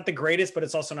not the greatest, but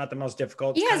it's also not the most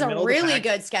difficult. He has a really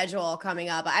good schedule coming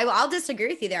up. I'll disagree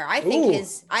with you there. I think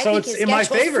his schedule is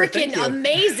freaking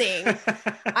amazing.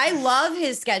 I love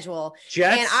his schedule.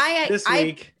 Jets and this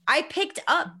week. I picked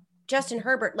up Justin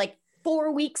Herbert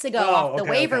 4 weeks ago off the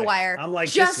waiver wire. I'm like,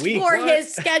 just for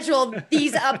his schedule,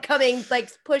 these upcoming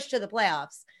push to the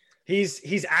playoffs.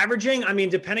 He's averaging, I mean,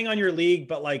 depending on your league,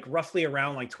 but roughly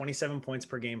around 27 points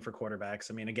per game for quarterbacks.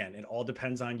 I mean, again, it all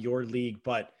depends on your league,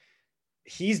 but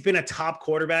he's been a top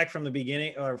quarterback from the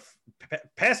beginning or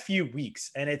past few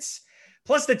weeks. And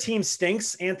plus the team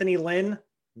stinks. Anthony Lynn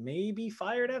may be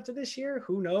fired after this year.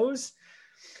 Who knows?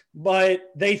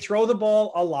 But they throw the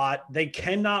ball a lot. They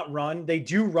cannot run. They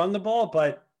do run the ball,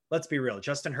 but let's be real.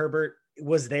 Justin Herbert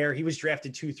was there. He was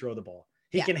drafted to throw the ball.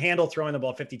 He can handle throwing the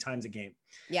ball 50 times a game.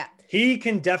 Yeah. He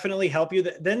can definitely help you.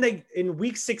 Then in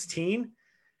week 16,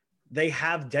 they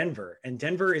have Denver, and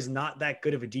Denver is not that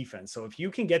good of a defense. So if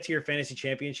you can get to your fantasy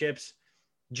championships,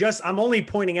 I'm only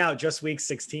pointing out just week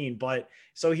 16, but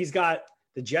so he's got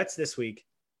the Jets this week,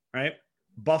 right?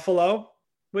 Buffalo,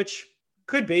 which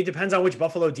could be, depends on which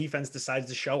Buffalo defense decides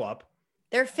to show up.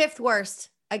 They're 5th worst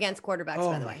against quarterbacks,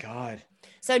 by the way. Oh my God.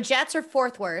 So Jets are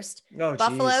 4th worst. Oh,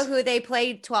 Buffalo, who they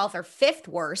played 12th, are 5th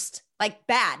worst.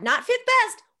 Bad, not 5th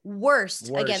best,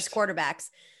 worst against quarterbacks.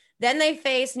 Then they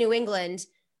face New England.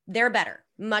 They're better,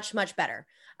 much, much better.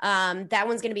 That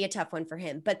one's going to be a tough one for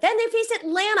him. But then they face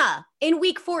Atlanta in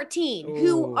week 14,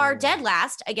 who are dead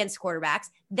last against quarterbacks.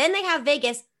 Then they have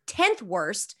Vegas, 10th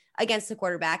worst against the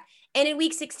quarterback. And in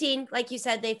week 16, like you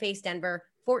said, they face Denver,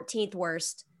 14th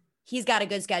worst. He's got a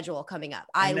good schedule coming up.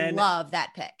 I love that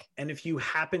pick. And if you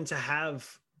happen to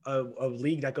have a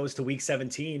league that goes to week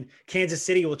 17, Kansas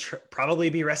City will probably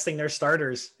be resting their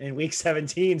starters in week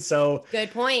 17. So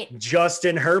good point.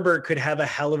 Justin Herbert could have a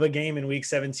hell of a game in week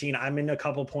 17. I'm in a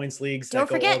couple points leagues. Don't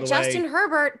forget, Justin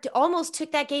Herbert almost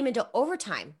took that game into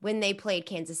overtime when they played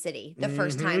Kansas City the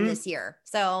first time this year.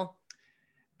 So,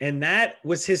 and that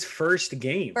was his first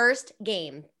game.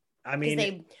 I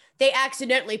mean, they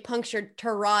accidentally punctured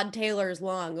Tyrod Taylor's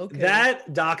lung. Okay.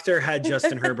 That doctor had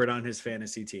Justin Herbert on his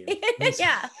fantasy team.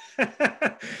 Yeah.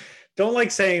 Don't like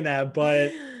saying that,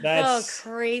 but that's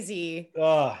crazy.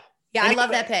 Yeah, I love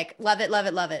that pick. Love it, love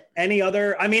it, love it. Any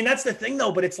other? I mean, that's the thing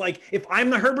though, but it's if I'm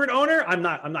the Herbert owner, I'm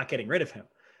not getting rid of him.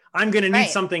 I'm going to need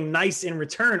something nice in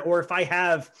return. Or if I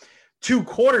have 2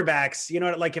 quarterbacks,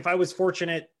 if I was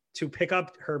fortunate to pick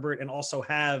up Herbert and also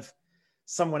have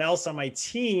someone else on my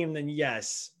team, then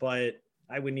yes, but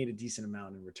I would need a decent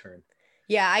amount in return.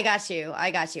 Yeah, I got you.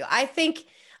 I think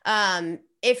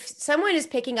if someone is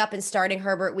picking up and starting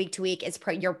Herbert week to week,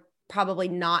 you're probably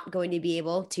not going to be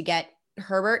able to get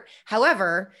Herbert.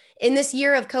 However, in this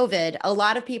year of COVID, a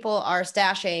lot of people are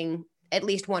stashing at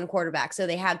least one quarterback. So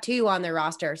they have 2 on their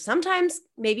roster, sometimes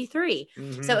maybe 3.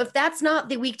 Mm-hmm. So if that's not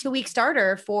the week-to-week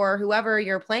starter for whoever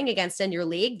you're playing against in your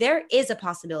league, there is a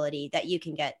possibility that you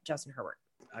can get Justin Herbert.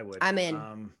 I'm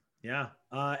in. Yeah.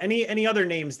 Any other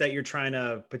names that you're trying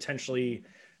to potentially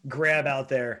grab out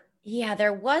there? Yeah,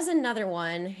 there was another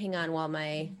one. Hang on while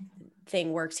my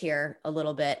thing works here a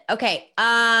little bit. Okay.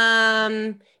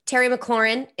 Terry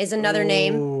McLaurin is another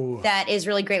name that is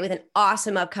really great with an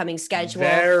awesome upcoming schedule.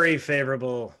 Very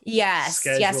favorable. Yes.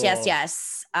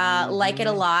 Like it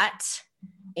a lot.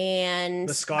 And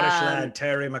the Scottish lad,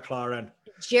 Terry McLaurin.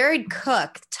 Jared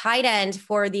Cook, tight end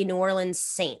for the New Orleans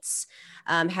Saints,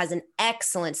 has an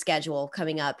excellent schedule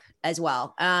coming up as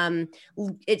well.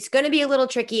 It's going to be a little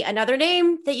tricky. Another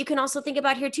name that you can also think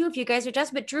about here too, if you guys are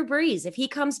desperate, Drew Brees. If he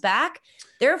comes back,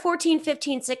 their 14,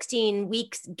 15, 16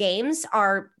 weeks games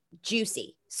are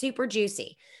juicy, super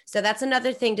juicy. So that's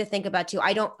another thing to think about too.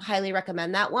 I don't highly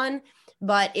recommend that one,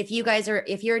 but if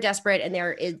you're desperate and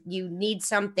you need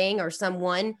something or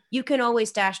someone, you can always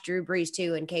stash Drew Brees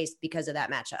too, because of that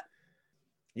matchup.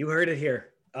 You heard it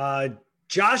here.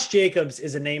 Josh Jacobs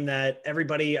is a name that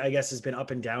everybody, I guess, has been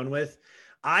up and down with.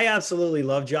 I absolutely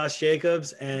love Josh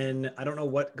Jacobs, and I don't know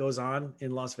what goes on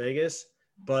in Las Vegas,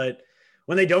 but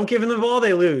when they don't give him the ball,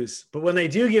 they lose. But when they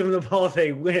do give him the ball,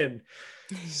 they win.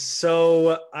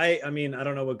 So I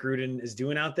don't know what Gruden is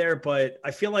doing out there, but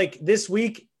I feel like this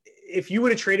week, if you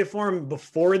would have traded for him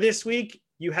before this week,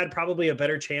 you had probably a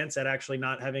better chance at actually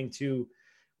not having to,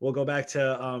 we'll go back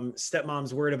to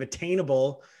Stepmom's word of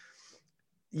attainable.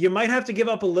 You might have to give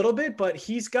up a little bit, but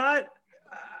he's got,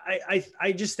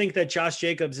 I just think that Josh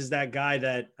Jacobs is that guy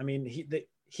that,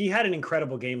 he had an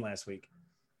incredible game last week.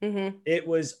 Mm-hmm. It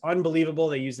was unbelievable.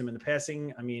 They used him in the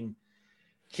passing.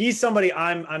 He's somebody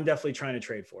I'm definitely trying to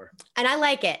trade for. And I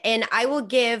like it. And I will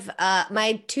give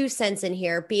my 2 cents in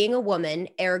here. Being a woman,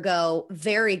 ergo,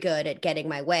 very good at getting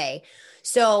my way.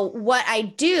 So what I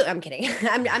do, I'm kidding.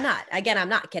 I'm not. Again, I'm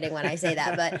not kidding when I say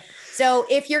that. But so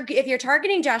if you're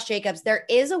targeting Josh Jacobs, there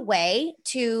is a way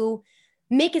to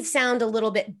make it sound a little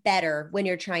bit better when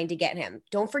you're trying to get him.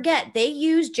 Don't forget, they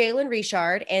use Jalen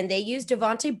Richard and they use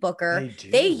Devontae Booker.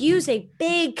 They use a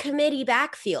big committee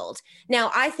backfield.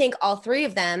 Now, I think all 3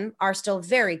 of them are still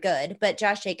very good, but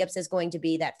Josh Jacobs is going to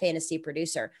be that fantasy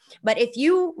producer. But if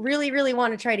you really, really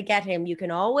want to try to get him, you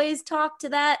can always talk to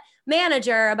that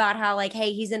manager about how, like,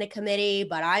 hey, he's in a committee,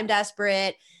 but I'm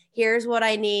desperate. Here's what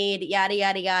I need, yada,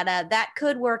 yada, yada. That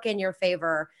could work in your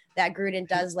favor. That Gruden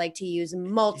does like to use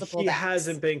multiple. He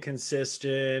hasn't been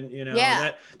consistent,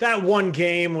 Yeah. That one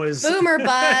game was boomer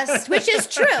bust, which is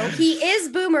true. He is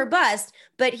boomer bust,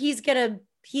 but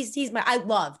I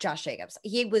love Josh Jacobs.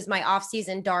 He was my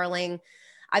off-season darling.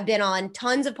 I've been on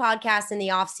tons of podcasts in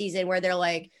the off-season where they're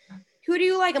like, "Who do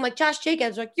you like?" I'm like, "Josh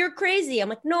Jacobs." They're like, "You're crazy." I'm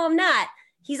like, "No, I'm not.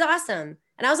 He's awesome."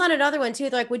 And I was on another one too.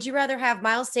 They're like, "Would you rather have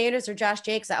Miles Sanders or Josh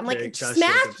Jacobs?" I'm like, "Smash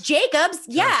Jacobs."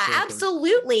 Yeah, Jacobs.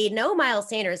 Absolutely. No Miles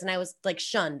Sanders. And I was like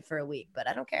shunned for a week, but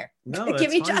I don't care. No,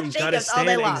 give me Josh Jacobs all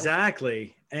day long.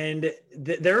 Exactly. And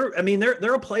they're a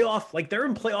playoff, like they're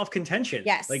in playoff contention.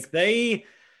 Yes. Like they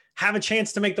have a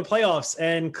chance to make the playoffs.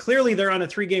 And clearly they're on a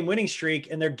 3-game winning streak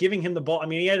and they're giving him the ball.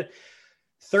 He had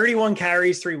 31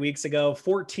 carries 3 weeks ago,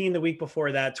 14 the week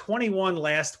before that, 21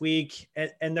 last week,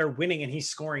 and they're winning and he's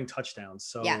scoring touchdowns.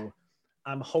 So yeah.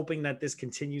 I'm hoping that this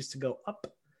continues to go up.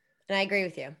 And I agree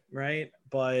with you. Right.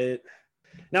 But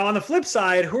now on the flip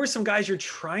side, who are some guys you're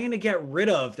trying to get rid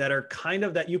of that are kind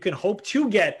of that you can hope to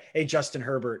get a Justin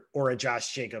Herbert or a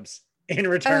Josh Jacobs in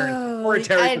return, or a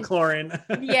Terry McLaurin?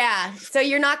 Yeah. So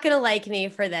you're not going to like me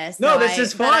for this. No, this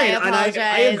is fine.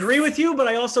 I agree with you, but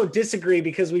I also disagree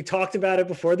because we talked about it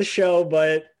before the show,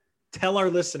 but tell our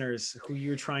listeners who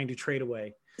you're trying to trade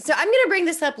away. So I'm going to bring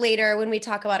this up later when we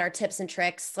talk about our tips and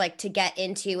tricks, like to get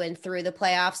into and through the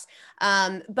playoffs.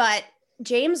 But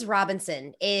James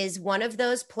Robinson is one of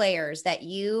those players that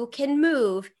you can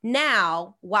move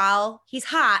now while he's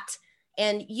hot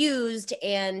and used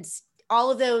and all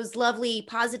of those lovely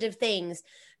positive things,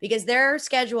 because their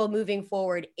schedule moving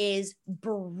forward is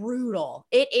brutal.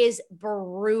 It is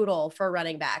brutal for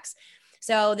running backs.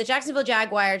 So the Jacksonville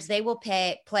Jaguars, they will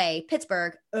play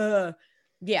Pittsburgh.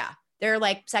 Yeah. They're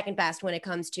like second best when it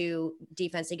comes to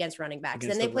defense against running backs.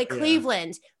 Then they play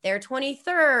Cleveland. They're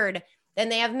 23rd. Then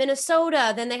they have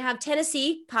Minnesota. Then they have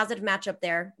Tennessee. Positive matchup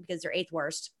there because they're 8th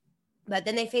worst. But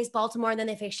then they face Baltimore, and then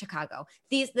they face Chicago.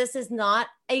 This is not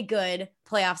a good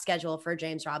playoff schedule for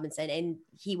James Robinson, and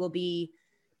he will be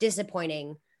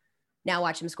disappointing Now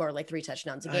watch him score like 3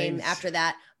 touchdowns a game after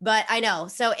that. But I know.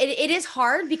 So it is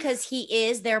hard because he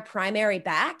is their primary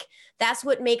back. That's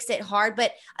what makes it hard.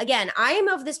 But again, I am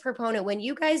of this proponent. When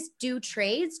you guys do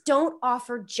trades, don't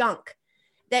offer junk.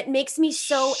 That makes me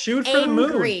so Shoot for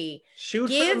angry. For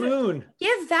the moon.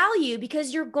 Give value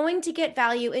because you're going to get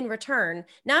value in return.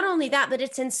 Not only that, but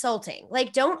it's insulting.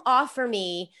 Like, don't offer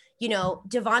me,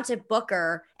 Devonta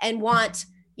Booker and want,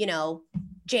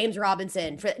 James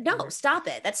Robinson no, stop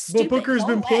it. That's stupid. But Booker's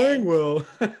been playing well.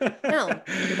 No,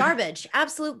 garbage,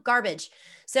 absolute garbage.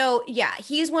 So yeah,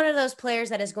 he's one of those players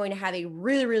that is going to have a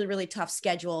really, really, really tough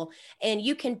schedule. And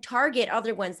you can target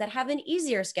other ones that have an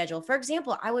easier schedule. For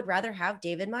example, I would rather have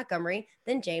David Montgomery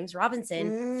than James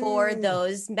Robinson for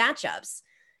those matchups.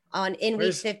 In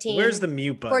week 15. Where's the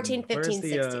mute button? 14, 15,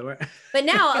 16. But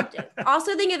now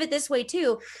also think of it this way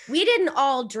too. We didn't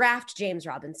all draft James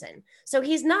Robinson. So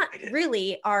he's not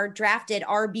really our drafted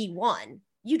RB1.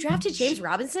 You drafted James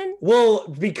Robinson? Well,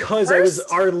 because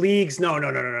our leagues. No.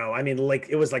 I mean, like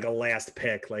it was like a last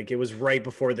pick. Like it was right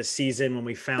before the season when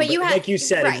we found. But like you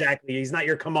said, right. Exactly. He's not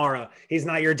your Kamara. He's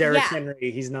not your Derrick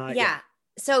Henry. He's not. Yeah.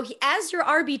 So as your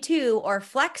RB2 or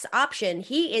flex option,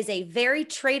 he is a very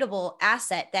tradable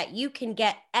asset that you can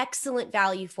get excellent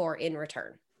value for in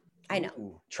return. I know.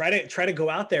 Ooh, try to go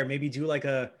out there. Maybe do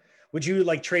would you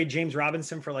like trade James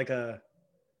Robinson for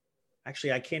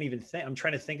actually, I can't even think. I'm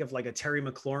trying to think of like a Terry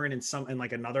McLaurin and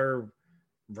like another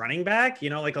running back,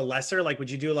 like a lesser, like, would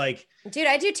you do dude,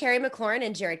 I do Terry McLaurin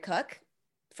and Jared Cook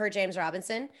for James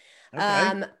Robinson.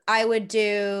 Okay. I would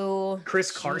do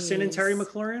Chris Carson and Terry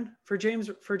McLaurin for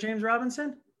James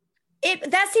Robinson.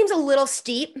 That seems a little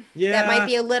steep. Yeah. That might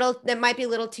be a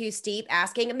little too steep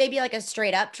asking. Maybe like a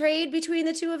straight up trade between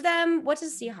the two of them. What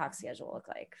does Seahawks schedule look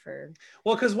like for?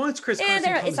 Well, because once Chris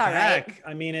Carson comes back, right.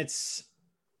 I mean,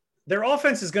 their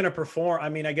offense is going to perform. I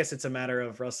mean, I guess it's a matter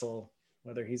of Russell,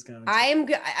 whether he's going to.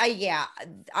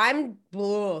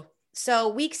 So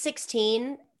week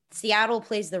 16, Seattle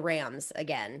plays the Rams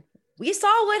again. We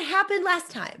saw what happened last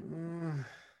time.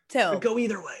 So go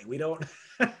either way. We don't.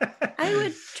 I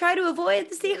would try to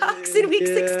avoid the Seahawks in week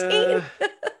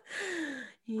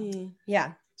 16.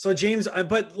 Yeah. So James,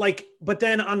 but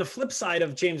then on the flip side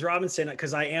of James Robinson,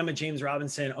 because I am a James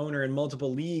Robinson owner in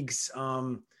multiple leagues,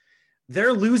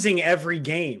 they're losing every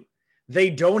game.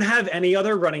 They don't have any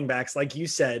other running backs. Like you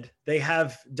said, they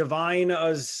have Divine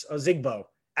Ozigbo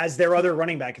as their other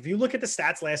running back. If you look at the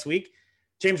stats last week,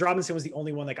 James Robinson was the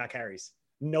only one that got carries.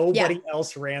 Nobody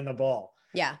else ran the ball.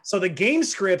 Yeah. So the game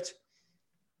script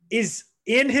is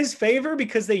in his favor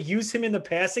because they use him in the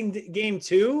passing game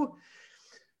too.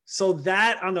 So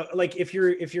that on the, if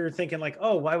you're thinking like,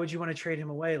 oh, why would you want to trade him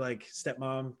away? Like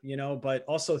stepmom, but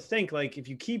also think like, if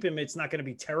you keep him, it's not going to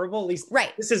be terrible. At least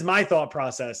right. This is my thought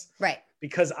process. Right.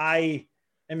 Because I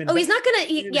am. He's not going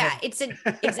to,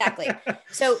 exactly.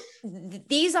 So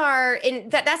these are,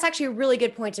 and that's actually a really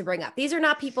good point to bring up. These are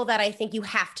not people that I think you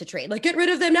have to trade, like get rid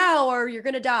of them now or you're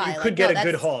going to die. You could get a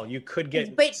good haul. You could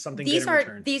get something good in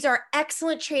return. These are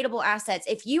excellent tradable assets.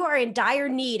 If you are in dire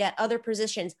need at other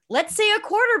positions, let's say a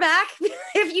quarterback,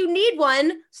 if you need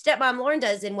one, StepmomLauren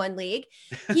does in one league,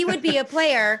 he would be a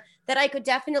player that I could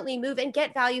definitely move and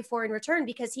get value for in return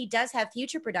because he does have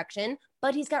future production,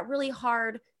 but he's got really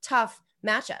hard, tough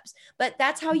matchups. But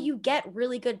that's how you get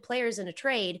really good players in a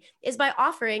trade, is by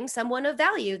offering someone of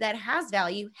value that has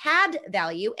value, had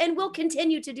value, and will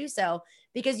continue to do so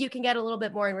because you can get a little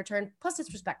bit more in return. Plus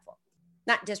it's respectful,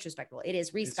 not disrespectful. It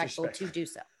is respectful to do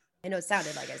so. I know it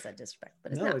sounded like I said disrespect,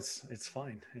 but it's not. It's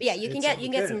fine. You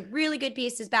can get some really good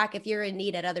pieces back if you're in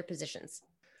need at other positions.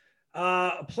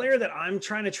 A player that I'm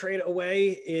trying to trade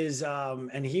away is,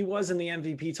 and he was in the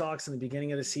MVP talks in the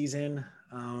beginning of the season.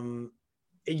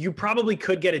 You probably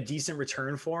could get a decent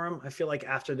return for him. I feel like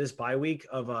after this bye week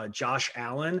of Josh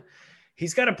Allen,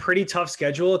 he's got a pretty tough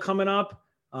schedule coming up.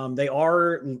 They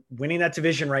are winning that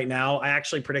division right now. I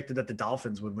actually predicted that the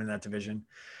Dolphins would win that division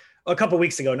a couple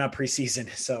weeks ago, not preseason.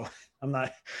 So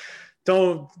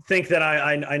don't think that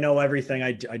I know everything.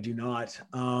 I do not.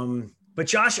 But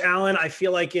Josh Allen, I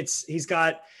feel like he's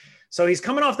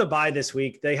coming off the bye this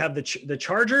week. They have the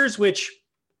Chargers, which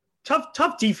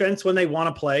tough defense when they want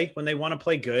to play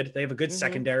good. They have a good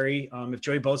secondary. If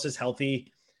Joey Bosa is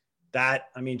healthy,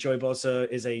 Joey Bosa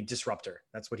is a disruptor.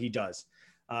 That's what he does.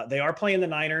 They are playing the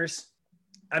Niners.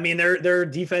 I mean, their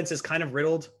defense is kind of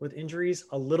riddled with injuries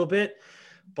a little bit,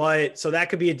 but so that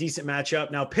could be a decent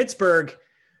matchup. Now, Pittsburgh,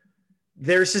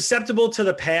 they're susceptible to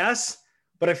the pass,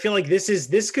 but I feel like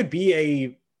this could be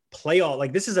a playoff.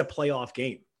 Like this is a playoff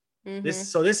game.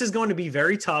 This is going to be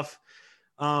very tough.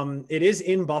 It is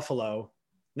in Buffalo.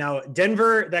 Now,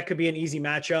 Denver, that could be an easy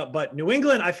matchup, but New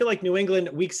England, I feel like New England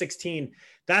week 16,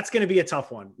 that's going to be a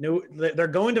tough one. They're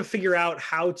going to figure out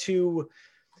how to,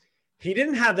 he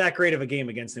didn't have that great of a game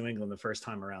against New England the first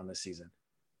time around this season.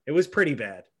 It was pretty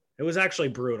bad. It was actually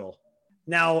brutal.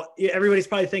 Now, everybody's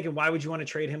probably thinking, why would you want to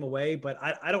trade him away? But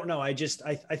I don't know. I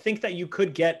think that you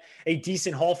could get a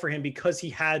decent haul for him because he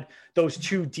had those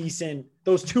two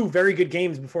very good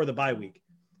games before the bye week.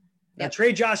 Now,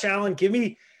 trade Josh Allen. Give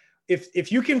me,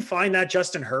 if you can find that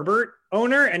Justin Herbert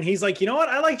owner and he's like, you know what?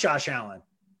 I like Josh Allen.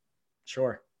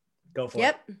 Sure. Go for it.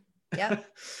 Yep. Yeah,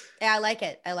 I like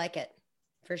it.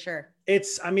 For sure.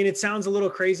 It sounds a little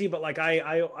crazy, but like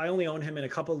I only own him in a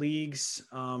couple leagues.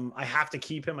 I have to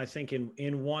keep him, I think,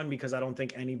 in one, because I don't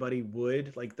think anybody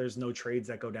would. Like, there's no trades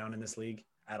that go down in this league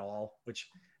at all, which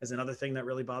is another thing that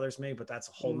really bothers me, but that's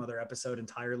a whole nother episode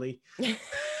entirely. We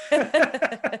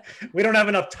don't have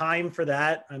enough time for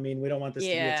that. I mean, we don't want this to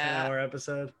be a 10-hour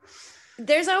episode.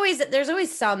 There's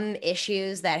always some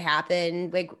issues that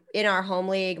happen. Like in our home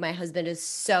league, my husband is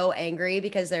so angry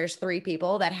because there's 3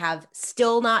 people that have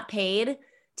still not paid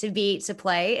to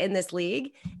play in this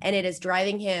league, and it is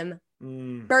driving him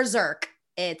berserk.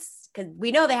 It's because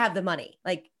we know they have the money.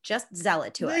 Like, just sell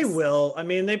it to us. They will. I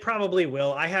mean, they probably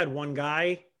will. I had one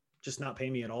guy just not pay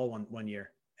me at all one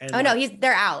year. And no,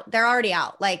 they're out. They're already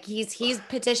out. Like, he's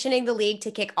petitioning the league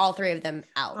to kick all 3 of them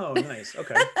out. Oh, nice.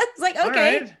 Okay. It's like,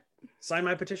 okay. Right. Sign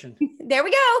my petition. There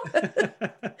we go.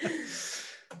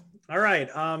 All right.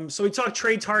 So we talked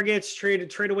trade targets,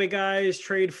 trade away guys,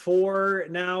 trade for.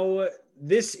 Now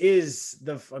this is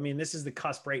the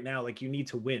cusp right now. Like, you need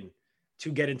to win to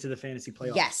get into the fantasy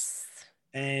playoffs. Yes.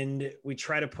 And you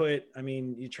try to put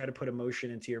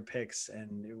emotion into your picks,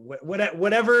 and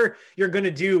whatever you're going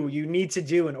to do, you need to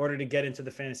do in order to get into the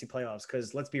fantasy playoffs.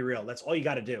 Cause let's be real. That's all you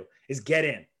got to do is get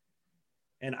in.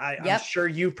 And I'm sure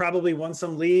you've probably won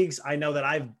some leagues. I know that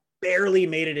I've barely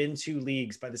made it into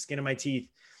leagues by the skin of my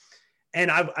teeth. And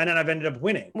I've ended up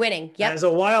winning. Yep. As a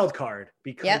wild card,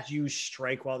 because you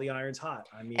strike while the iron's hot.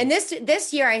 I mean, and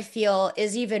this year I feel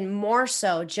is even more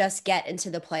so just get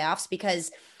into the playoffs, because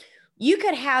you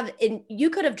could have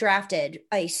drafted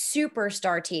a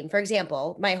superstar team. For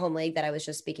example, my home league that I was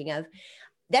just speaking of,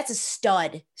 that's a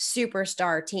stud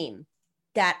superstar team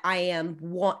that I am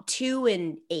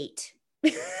 2-8.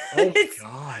 Oh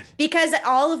God. Because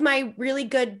all of my really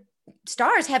good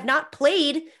stars have not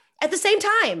played at the same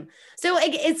time. So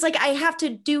it's like I have to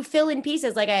do fill-in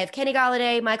pieces. Like, I have Kenny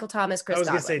Golladay, Michael Thomas, Chris Godwin.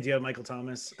 I was going to say, do you have Michael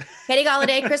Thomas? Kenny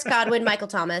Golladay, Chris Godwin, Michael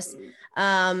Thomas.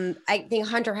 I think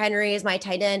Hunter Henry is my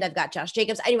tight end. I've got Josh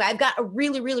Jacobs. Anyway, I've got a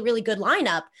really, really, really good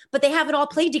lineup, but they haven't all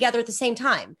played together at the same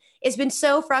time. It's been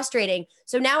so frustrating.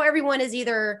 So now everyone is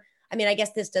either, I mean, I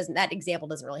guess that example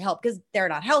doesn't really help because they're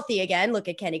not healthy again. Look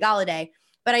at Kenny Golladay.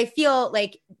 But I feel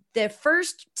like the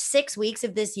first 6 weeks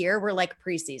of this year were like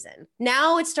preseason.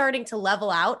 Now it's starting to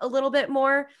level out a little bit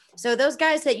more. So those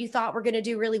guys that you thought were going to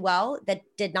do really well, that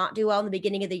did not do well in the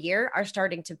beginning of the year, are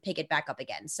starting to pick it back up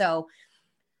again. So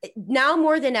now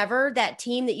more than ever, that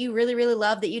team that you really, really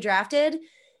love that you drafted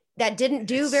that didn't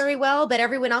do very well, but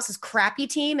everyone else's crappy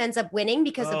team ends up winning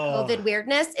because of COVID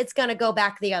weirdness, it's going to go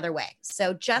back the other way.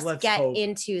 So just get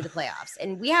into the playoffs.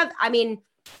 And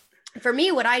for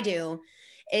me, what I do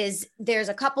is there's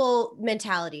a couple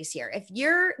mentalities here. If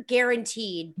you're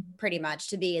guaranteed pretty much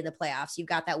to be in the playoffs, you've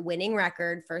got that winning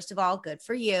record. First of all, good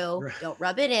for you. Right. Don't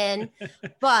rub it in.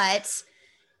 But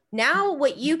now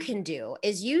what you can do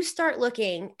is you start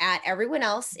looking at everyone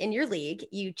else in your league.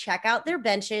 You check out their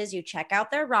benches, you check out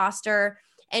their roster,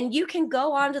 and you can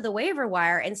go onto the waiver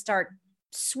wire and start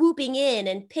swooping in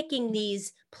and picking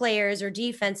these players or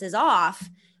defenses off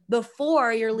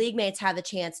before your league mates have a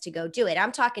chance to go do it.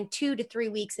 I'm talking 2 to 3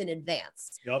 weeks in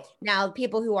advance. Yep. Now,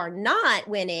 people who are not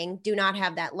winning do not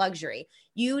have that luxury.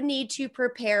 You need to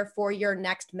prepare for your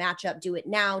next matchup. Do it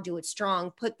now, do it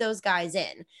strong, put those guys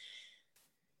in.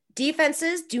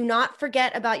 Defenses, do not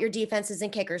forget about your defenses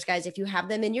and kickers, guys. If you have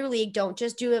them in your league, don't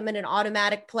just do them in an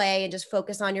automatic play and just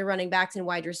focus on your running backs and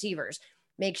wide receivers.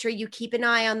 Make sure you keep an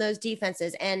eye on those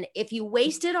defenses. And if you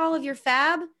wasted all of your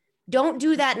fab, don't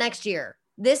do that next year.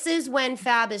 This is when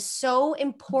fab is so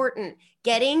important.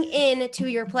 Getting into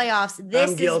your playoffs,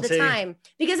 this is the time.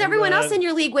 Because everyone else in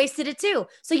your league wasted it too.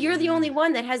 So you're the only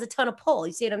one that has a ton of pull.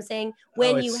 You see what I'm saying?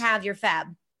 When you have your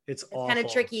fab. It's awful. Kind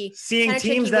of tricky. Seeing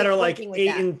teams that are like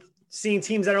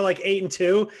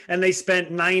 8-2 and they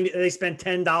spent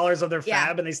 $10 of their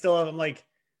fab and they still have them, like,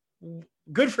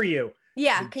 good for you.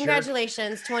 Yeah.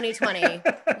 Congratulations, 2020.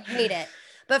 Hate it.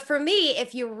 But for me,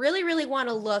 if you really, really want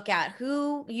to look at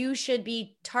who you should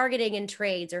be targeting in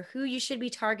trades or who you should be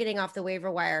targeting off the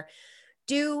waiver wire,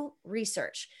 do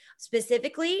research.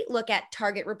 Specifically, look at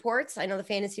target reports. I know the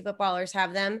fantasy footballers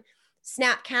have them.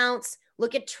 Snap counts,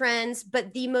 look at trends.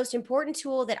 But the most important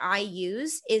tool that I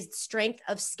use is strength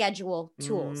of schedule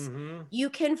tools. You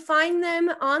can find them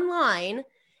online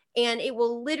and it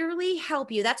will literally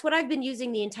help you. That's what I've been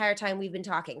using the entire time we've been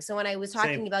talking. So when I was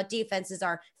talking about defenses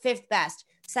are 5th best,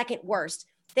 2nd worst,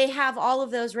 they have all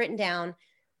of those written down,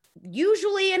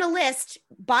 usually in a list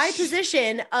by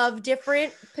position of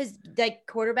different, like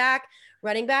quarterback,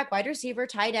 running back, wide receiver,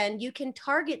 tight end. You can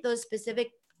target those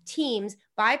specific teams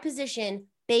by position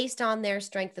based on their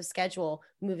strength of schedule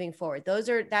moving forward.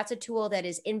 That's a tool that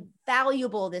is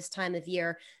invaluable this time of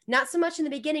year, not so much in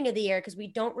the beginning of the year, because we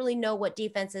don't really know what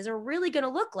defenses are really going to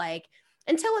look like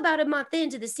until about a month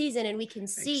into the season, and we can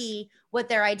see what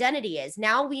their identity is.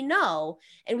 Now we know,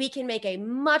 and we can make a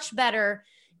much better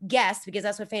guess, because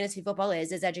that's what fantasy football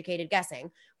is educated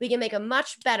guessing. We can make a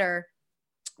much better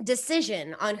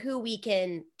decision on who we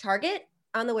can target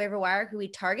on the waiver wire, who we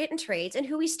target in trades, and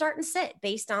who we start and sit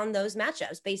based on those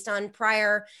matchups, based on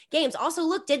prior games. Also,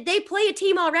 look, did they play a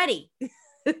team already?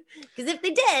 Because if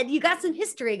they did, you got some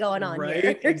history going on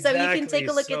here. Exactly. So you can take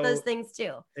a look at those things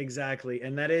too. Exactly.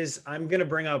 And that is, I'm going to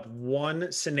bring up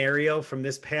one scenario from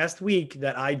this past week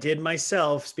that I did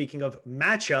myself. Speaking of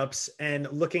matchups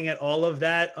and looking at all of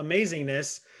that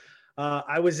amazingness,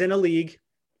 I was in a league.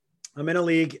 I'm in a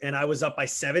league and I was up by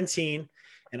 17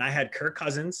 and I had Kirk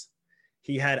Cousins.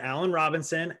 He had Allen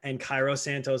Robinson and Cairo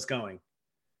Santos going.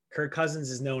 Kirk Cousins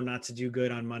is known not to do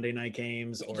good on Monday night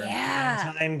games or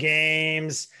primetime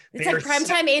games. It's like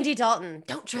primetime Andy Dalton.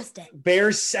 Don't trust it.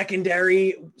 Bears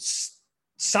secondary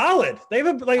solid. They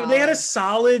had a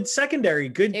solid secondary.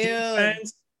 Good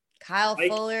defense. Kyle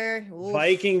Fuller. Oof.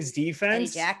 Vikings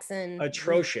defense. Eddie Jackson.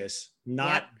 Atrocious.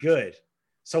 Not good.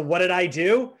 So what did I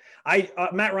do?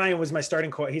 Matt Ryan was my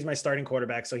starting he's my starting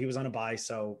quarterback, so he was on a bye,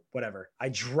 so whatever. I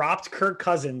dropped Kirk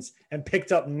Cousins and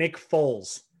picked up Nick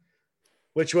Foles,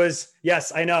 which was,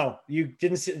 yes, I know. You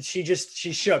didn't see, she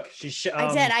shook.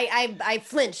 I did. I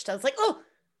flinched. I was like, oh.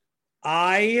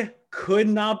 I could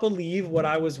not believe what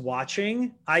I was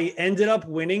watching. I ended up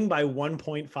winning by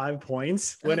 1.5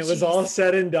 points when it was all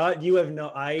said and done. You have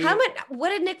what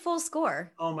did Nick Foles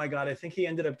score? Oh my God. I think he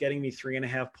ended up getting me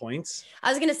 3.5 points. I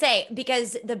was going to say,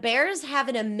 because the Bears have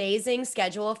an amazing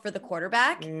schedule for the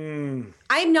quarterback. I'm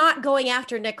not going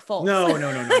after Nick Foles. No.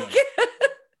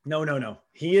 No.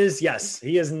 He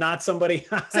is not somebody.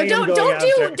 So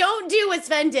don't do what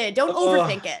Sven did. Don't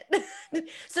overthink it.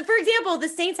 So for example, the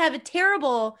Saints have a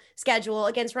terrible schedule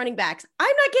against running backs. I'm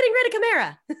not getting rid of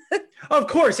Kamara. Of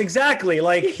course, exactly.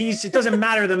 Like it doesn't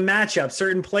matter the matchup,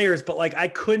 certain players, but like I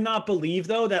could not believe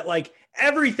though that like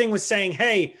everything was saying,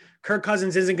 hey, Kirk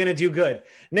Cousins isn't going to do good.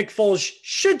 Nick Foles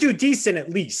should do decent at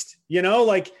least,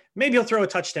 like maybe he'll throw a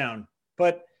touchdown,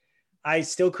 but I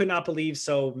still could not believe.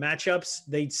 So matchups,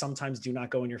 they sometimes do not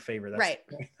go in your favor. That's right.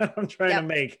 What I'm trying to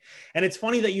make. And it's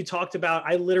funny that you talked about,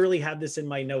 I literally have this in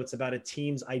my notes about a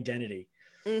team's identity.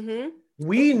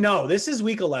 We know this is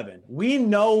week 11. We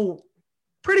know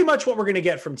pretty much what we're going to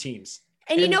get from teams.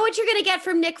 And you know what you're going to get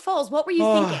from Nick Foles. What were you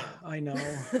thinking? I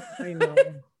know.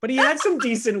 But he had some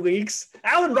decent weeks.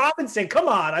 Allen Robinson, come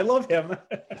on. I love him.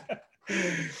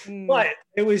 But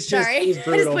it was just, Sorry. It was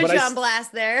brutal. I just put you on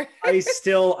blast there. I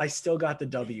still got the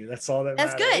W. That's all that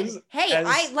matters. That's good.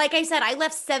 Hey, like I said, I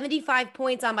left 75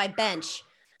 points on my bench.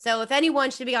 So if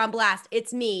anyone should be on blast,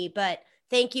 it's me. But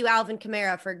thank you, Alvin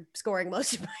Kamara, for scoring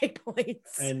most of my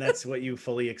points. And that's what you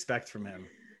fully expect from him,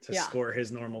 to score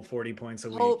his normal 40 points a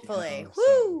week. Hopefully.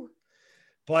 Woo!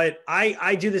 But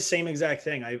I do the same exact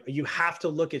thing. You have to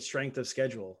look at strength of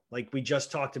schedule. Like we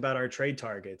just talked about our trade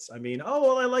targets. I mean,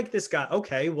 I like this guy.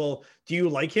 Okay, well, do you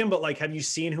like him? But like, have you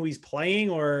seen who he's playing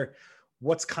or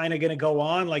what's kind of going to go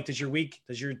on? Like, does your league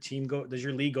go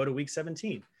to week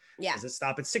 17? Yeah. Does it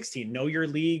stop at 16? Know your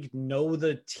league, know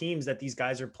the teams that these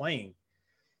guys are playing.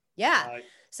 Yeah.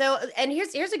 So, and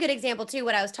here's a good example too.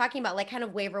 What I was talking about, like kind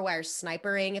of waiver wire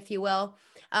snipering, if you will.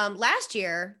 Last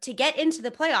year, to get into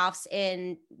the playoffs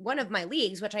in one of my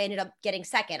leagues, which I ended up getting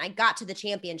second, I got to the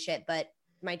championship, but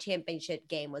my championship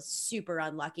game was super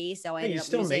unlucky. So I ended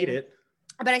up losing. Made it.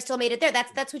 But I still made it there.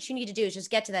 That's what you need to do, is just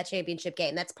get to that championship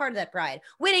game. That's part of that pride.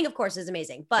 Winning, of course, is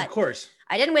amazing. But of course,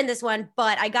 I didn't win this one,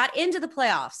 but I got into the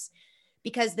playoffs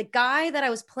because the guy that I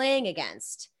was playing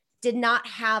against did not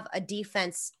have a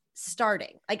defense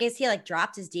starting. I guess he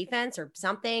dropped his defense or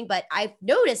something, but I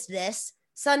noticed this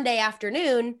Sunday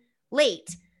afternoon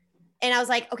late. And I was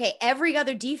like, okay, every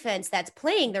other defense that's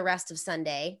playing the rest of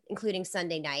Sunday, including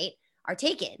Sunday night, are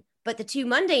taken. But the two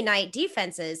Monday night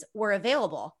defenses were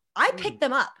available. I picked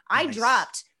them up. I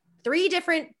dropped 3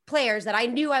 different players that I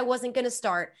knew I wasn't going to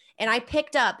start. And I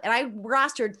picked up and I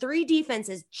rostered 3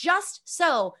 defenses just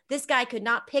so this guy could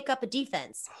not pick up a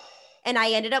defense. And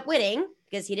I ended up winning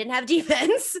because he didn't have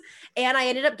defense. And I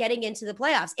ended up getting into the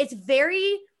playoffs. It's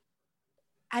very,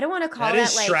 I don't want to call that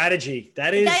like strategy.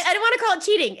 That is, I don't want to call it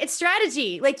cheating. It's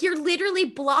strategy. Like you're literally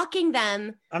blocking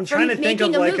them. I'm trying to think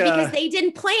of like because they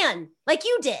didn't plan like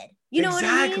you did. You know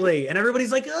exactly. What I mean? And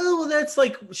everybody's like, oh, well, that's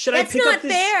like, should that's I pick up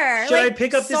this? Fair. Should like, I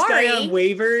pick up this guy on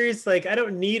waivers? Like, I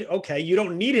don't need, okay, you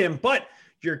don't need him, but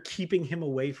you're keeping him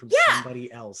away from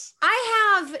somebody else.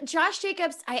 I have Josh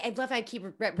Jacobs. I love how I keep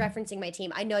referencing my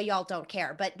team. I know y'all don't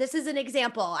care, but this is an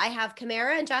example. I have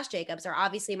Kamara and Josh Jacobs are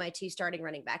obviously my 2 starting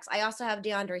running backs. I also have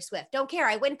DeAndre Swift. Don't care.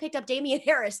 I went and picked up Damian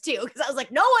Harris too because I was like,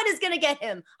 no one is going to get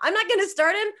him. I'm not going to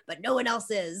start him, but no one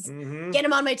else is. Get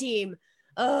him on my team.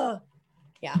 Oh,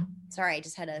 yeah. Sorry, I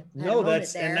just had a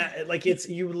that's there. And that like it's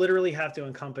you literally have to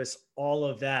encompass all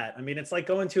of that. I mean, it's like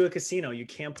going to a casino. You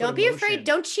can't put don't be afraid,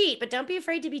 don't cheat, but don't be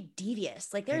afraid to be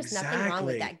devious. Like there's nothing wrong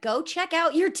with that. Go check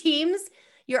out your teams,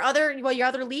 your other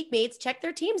league mates, check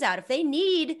their teams out. If they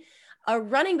need a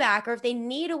running back or if they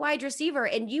need a wide receiver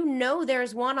and you know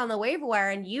there's one on the waiver wire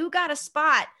and you got a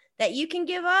spot that you can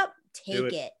give up,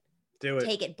 take it. Do it.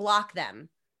 Take it. Block them.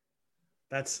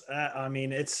 That's I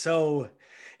mean, it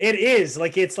is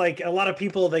like, it's like a lot of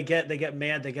people, they get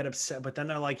mad, they get upset, but then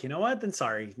they're like, you know what? Then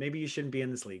sorry, maybe you shouldn't be in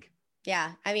this league.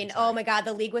 Yeah. I mean, oh my God,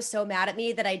 the league was so mad at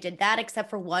me that I did that except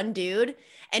for one dude.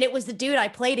 And it was the dude I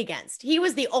played against. He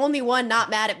was the only one not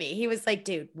mad at me. He was like,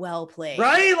 dude, well played.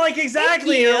 Right? Like,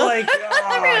 exactly. You're like,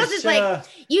 everyone else is like,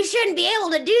 you shouldn't be able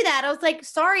to do that. I was like,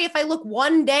 sorry if I look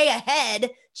one day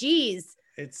ahead. Jeez.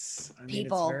 It's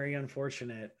very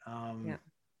unfortunate. Yeah.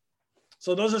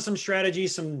 So those are some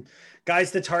strategies, some guys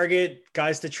to target,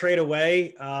 guys to trade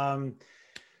away.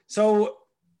 So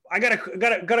I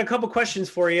got a couple questions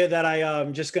for you that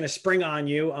I'm just going to spring on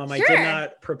you. Sure. I did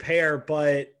not prepare,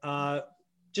 but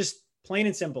just plain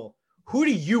and simple. Who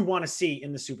do you want to see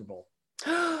in the Super Bowl?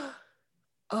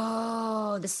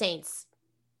 Oh, the Saints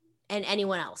and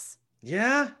anyone else.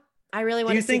 Yeah. I really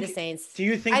want to see the Saints. Do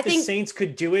you think the Saints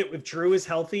could do it if Drew is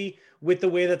healthy with the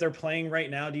way that they're playing right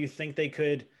now? Do you think they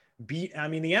could beat? I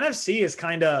mean, the NFC is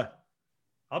kind of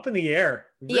up in the air.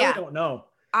 Really don't know.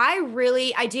 I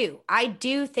do. I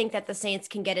do think that the Saints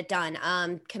can get it done.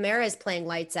 Kamara is playing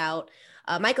lights out.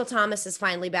 Michael Thomas is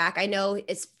finally back. I know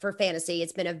it's for fantasy.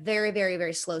 It's been a very, very,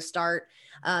 very slow start.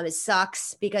 It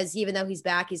sucks because even though he's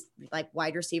back, he's like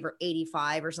wide receiver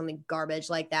 85 or something garbage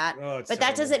like that. But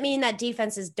that doesn't mean that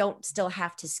defenses don't still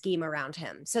have to scheme around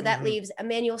him. So that leaves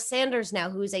Emmanuel Sanders now,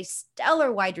 who's a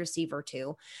stellar wide receiver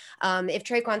 2. If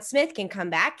Traquan Smith can come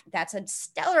back, that's a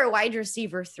stellar wide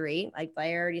receiver 3. Like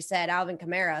I already said, Alvin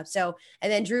Kamara. So,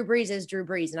 and then Drew Brees is Drew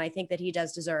Brees. And I think that he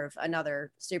does deserve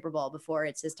another Super Bowl before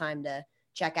it's his time to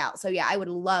check out. So yeah, I would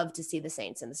love to see the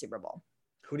Saints in the Super Bowl.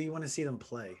 Who do you want to see them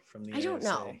play from the I don't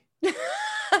know. I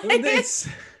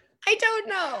don't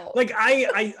know. Like,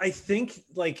 I think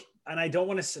like, and I don't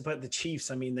want to, but the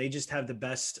Chiefs, I mean, they just have the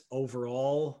best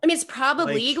overall. I mean, it's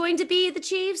probably going to be the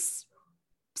Chiefs.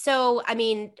 So, I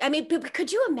mean, but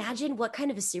could you imagine what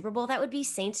kind of a Super Bowl that would be?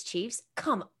 Saints Chiefs?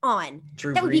 Come on.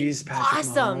 Drew that would Brees, be Patrick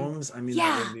awesome. Mahomes. I mean,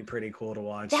 that would be pretty cool to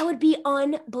watch. That would be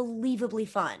unbelievably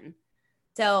fun.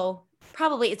 So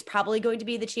it's probably going to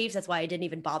be the Chiefs. That's why I didn't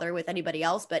even bother with anybody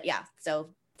else. But yeah, so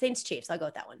Saints Chiefs. I'll go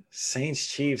with that one. Saints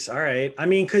Chiefs. All right. I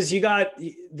mean, because you got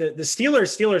the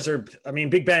Steelers. Steelers are. I mean,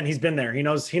 Big Ben. He's been there. He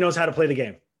knows how to play the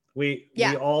game. We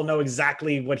all know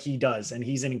exactly what he does, and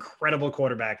he's an incredible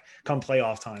quarterback come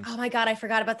playoff time. Oh my God, I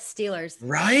forgot about the Steelers.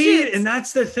 Right, shoot. And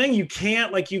that's the thing. You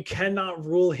cannot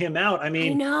rule him out. I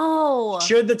mean, no.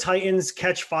 Should the Titans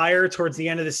catch fire towards the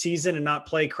end of the season and not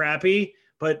play crappy,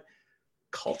 but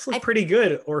Colts look pretty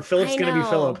good, or Phillip's going to be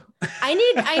Phillip. I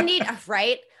need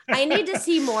right. I need to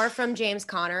see more from James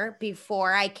Conner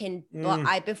before I can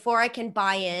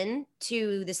buy in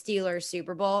to the Steelers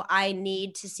Super Bowl. I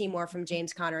need to see more from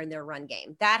James Conner in their run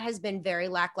game. That has been very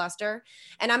lackluster,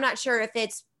 and I'm not sure if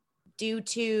it's due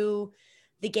to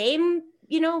the game,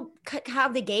 how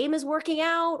the game is working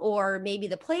out, or maybe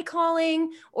the play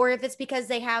calling, or if it's because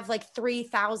they have like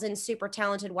 3,000 super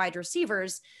talented wide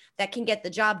receivers that can get the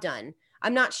job done.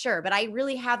 I'm not sure, but I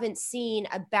really haven't seen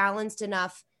a balanced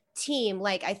enough team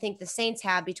like I think the Saints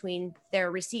have between their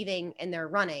receiving and their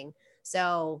running.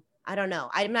 So I don't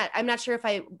know. I'm not sure if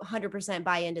I 100%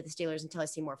 buy into the Steelers until I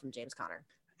see more from James Conner.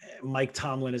 Mike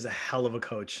Tomlin is a hell of a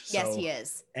coach. So yes, he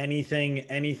is.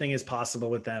 Anything is possible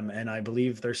with them, and I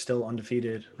believe they're still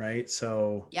undefeated, right?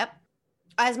 So yep.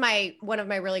 As one of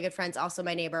my really good friends, also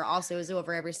my neighbor, also is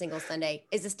over every single Sunday,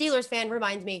 is a Steelers fan,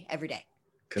 reminds me every day.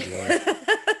 Good Lord.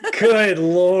 Good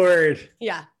Lord.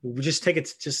 Yeah. We just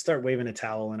start waving a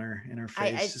towel in her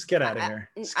face. Just get out of here.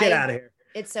 Just get out of here.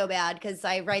 It's so bad because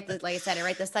I write like I said, I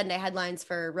write the Sunday headlines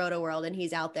for Roto World, and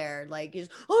he's out there like, oh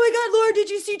my God, Lauren, did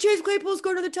you see Chase Claypool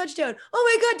score another touchdown?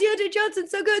 Oh my God, Deontay Johnson,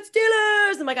 so good,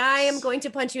 Steelers. I'm like, I am going to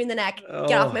punch you in the neck.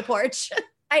 Get off my porch.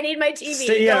 I need my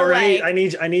TV. Yeah, right.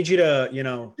 Away. I need you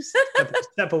to,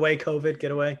 step away, COVID,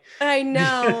 get away. I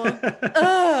know.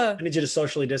 I need you to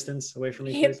socially distance away from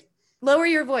me, please. Lower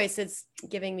your voice. It's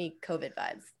giving me COVID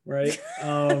vibes. Right.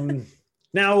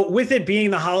 Now, with it being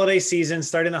the holiday season,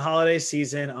 starting the holiday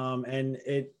season, and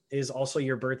it is also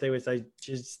your birthday, which I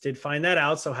just did find that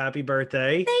out. So happy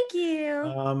birthday. Thank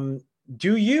you.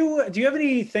 Do you have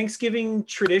any Thanksgiving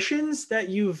traditions that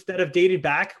have dated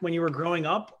back when you were growing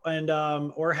up, and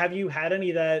or have you had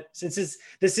any that, since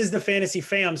this is the Fantasy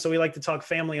Fam, so we like to talk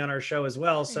family on our show as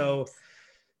well. So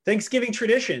Thanksgiving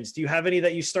traditions, do you have any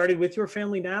that you started with your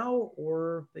family now,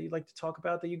 or that you'd like to talk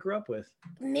about that you grew up with?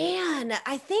 Man,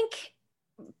 I think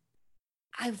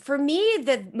for me,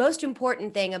 the most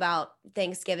important thing about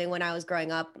Thanksgiving when I was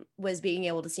growing up was being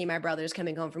able to see my brothers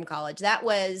coming home from college. That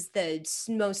was the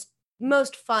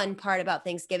most fun part about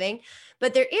Thanksgiving.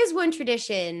 But there is one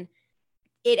tradition.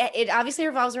 It obviously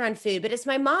revolves around food, but it's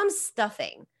my mom's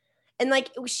stuffing. And like,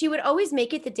 she would always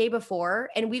make it the day before,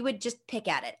 and we would just pick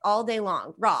at it all day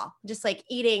long, raw, just like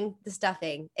eating the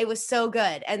stuffing. It was so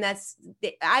good. And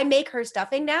I make her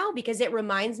stuffing now because it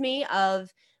reminds me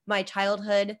of my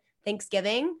childhood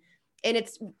Thanksgiving. And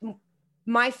it's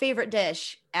my favorite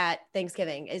dish at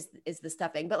Thanksgiving is the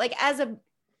stuffing. But like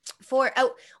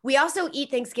we also eat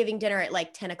Thanksgiving dinner at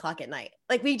like 10 o'clock at night.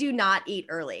 Like, we do not eat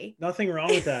early. Nothing wrong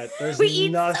with that. There's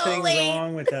nothing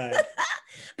wrong with that.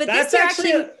 But that's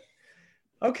actually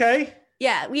okay.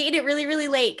 Yeah, we eat it really, really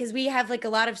late because we have like a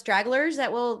lot of stragglers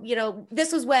that will,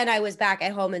 this was when I was back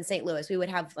at home in St. Louis. We would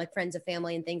have like friends of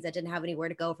family and things that didn't have anywhere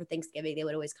to go for Thanksgiving. They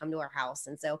would always come to our house.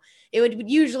 And so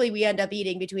we end up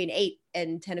eating between 8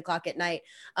 and 10 o'clock at night.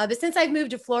 But since I've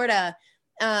moved to Florida,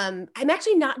 I'm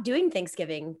actually not doing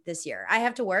Thanksgiving this year. I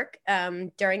have to work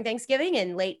during Thanksgiving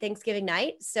and late Thanksgiving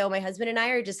night. So my husband and I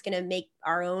are just going to make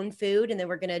our own food, and then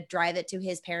we're going to drive it to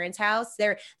his parents' house.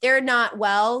 They're not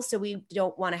well, so we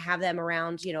don't want to have them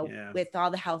around, with all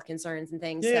the health concerns and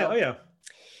things. Yeah. So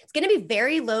it's going to be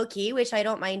very low key, which I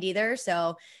don't mind either.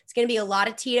 So it's going to be a lot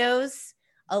of Tito's,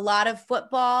 a lot of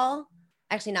football.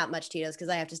 Actually, not much Tito's because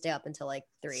I have to stay up until like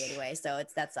 3 anyway. So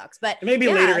that sucks. But maybe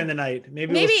later in the night.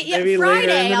 Maybe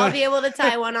Friday I'll be able to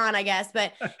tie one on, I guess.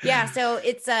 But yeah, so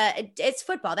it's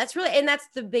football. That's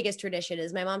the biggest tradition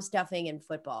is my mom's stuffing and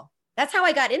football. That's how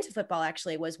I got into football,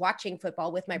 actually, was watching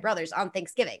football with my brothers on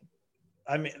Thanksgiving.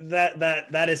 I mean,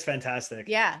 that is fantastic.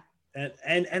 Yeah. And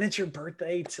it's your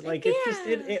birthday to like,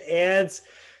 it adds,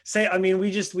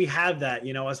 we have that,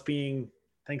 us being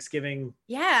Thanksgiving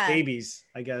babies,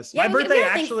 I guess. My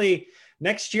birthday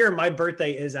next year, my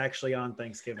birthday is actually on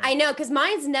Thanksgiving. I know, because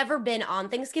mine's never been on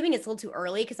Thanksgiving. It's a little too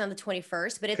early because on the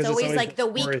 21st, but it's always like the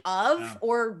week of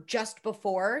or just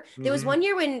before. Mm-hmm. There was one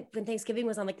year when Thanksgiving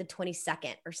was on like the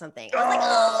 22nd or something. I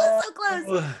was like,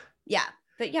 so close. Yeah.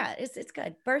 But yeah, it's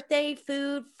good. Birthday,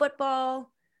 food,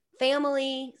 football,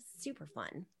 family, super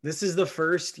fun. This is the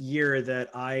first year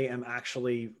that I am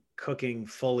actually cooking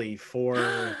fully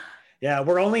for... Yeah,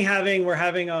 we're having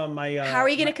my. How are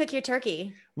you gonna cook your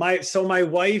turkey? My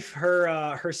wife,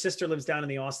 her sister lives down in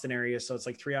the Austin area, so it's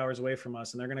like 3 hours away from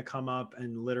us, and they're gonna come up,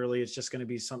 and literally it's just gonna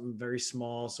be something very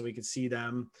small so we could see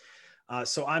them.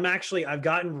 So I've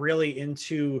gotten really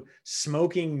into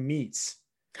smoking meats.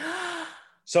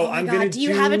 So Do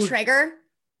you have a Traeger?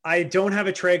 I don't have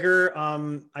a Traeger.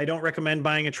 I don't recommend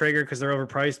buying a Traeger because they're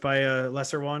overpriced by a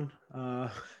lesser one.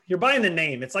 You're buying the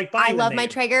name. It's like buying. I love my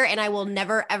Traeger, and I will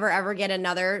never, ever, ever get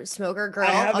another smoker grill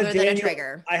other than a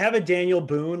Traeger. I have a Daniel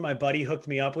Boone. My buddy hooked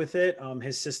me up with it.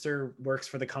 His sister works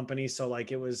for the company, so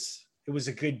like it was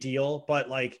a good deal. But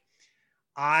like,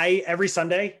 every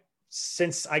Sunday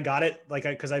since I got it,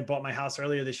 because I bought my house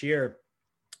earlier this year,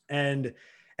 and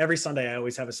every Sunday I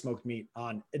always have a smoked meat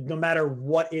on, no matter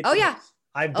what it is. Yeah.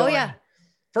 I've done.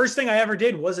 First thing I ever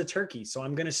did was a turkey, so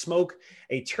I'm gonna smoke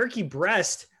a turkey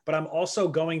breast. But I'm also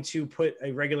going to put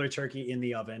a regular turkey in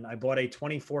the oven. I bought a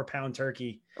 24-pound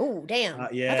turkey. Oh, damn.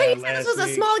 Yeah. I thought you said this was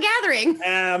a small gathering.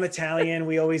 I'm Italian.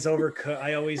 We always overcook.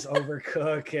 I always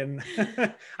overcook. And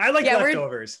I like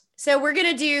leftovers. So we're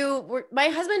going to my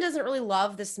husband doesn't really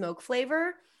love the smoke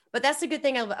flavor, but that's the good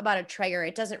thing about a Traeger.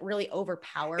 It doesn't really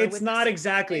overpower. It's not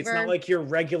exactly. Flavor. It's not like your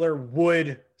regular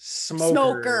wood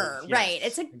smoker. Yes, right.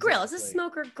 It's a grill. Exactly. It's a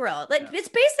smoker grill. Like it's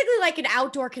basically like an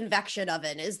outdoor convection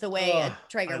oven is the way a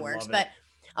Traeger works. But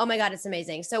Oh my God, it's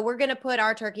amazing. So we're going to put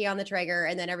our turkey on the Traeger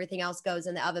and then everything else goes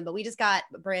in the oven. But we just got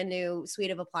a brand new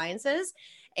suite of appliances.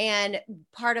 And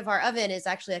part of our oven is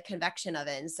actually a convection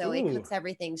oven. So it cooks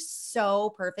everything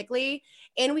so perfectly.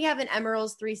 And we have an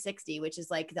Emerald's 360, which is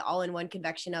like the all-in-one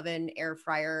convection oven, air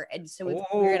fryer. And so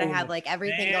we're going to have like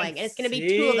everything going. And it's going to be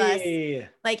two of us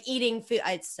like eating food.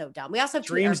 It's so dumb. We also have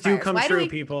dreams do come true,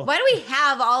 people. Why do we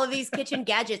have all of these kitchen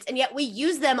gadgets and yet we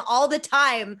use them all the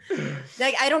time?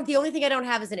 Like the only thing I don't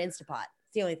have is an Instapot.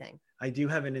 It's the only thing. I do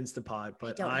have an Instapot,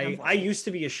 but I used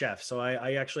to be a chef. So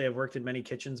I actually have worked in many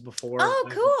kitchens before. Oh,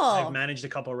 cool. I've managed a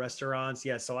couple of restaurants.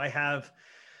 Yeah. So I have,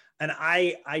 and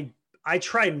I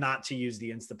try not to use the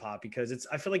Instapot because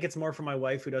I feel like it's more for my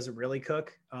wife who doesn't really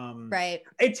cook. Right.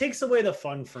 It takes away the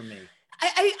fun for me.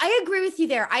 I agree with you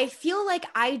there. I feel like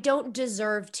I don't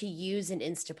deserve to use an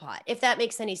Instapot, if that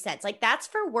makes any sense. Like that's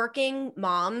for working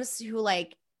moms who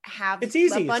like have it's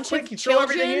easy. A bunch it's quick. of you children.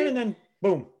 throw everything in and then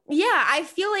boom. Yeah, I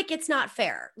feel like it's not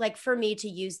fair, like for me to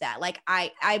use that. Like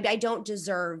I don't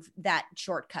deserve that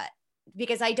shortcut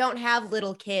because I don't have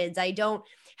little kids. I don't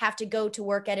have to go to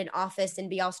work at an office and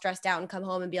be all stressed out and come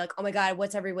home and be like, oh my God,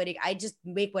 what's everybody? I just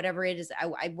make whatever it is.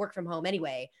 I work from home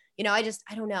anyway. You know, I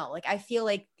don't know. Like, I feel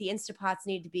like the Instapots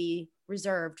need to be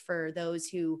reserved for those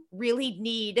who really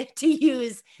need to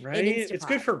use right. An Instapot. It's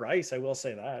good for rice. I will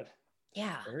say that.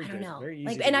 Yeah, very I don't good. know. Very easy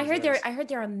like, to and I use heard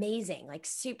they're amazing. Like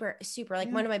super. Like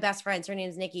Yeah. one of my best friends, her name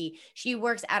is Nikki. She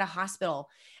works at a hospital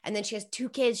and then she has 2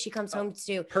 kids. She comes home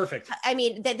to. Perfect. I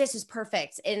mean, this is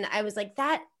perfect. And I was like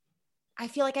I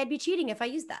feel like I'd be cheating if I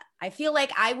used that. I feel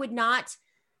like I would not,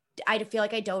 I feel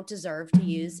like I don't deserve to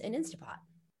use an Instapot.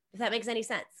 If that makes any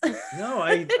sense. No,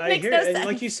 I hear it. And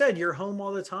like you said, you're home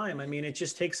all the time. I mean, it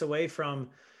just takes away from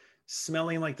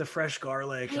smelling like the fresh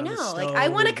garlic. I know. Like I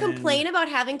want to complain about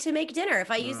having to make dinner. If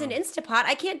I use an Instapot,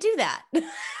 I can't do that.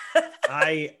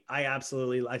 I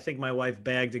absolutely, I think my wife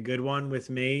bagged a good one with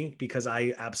me because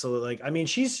I absolutely like, I mean,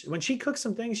 when she cooks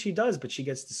some things she does, but she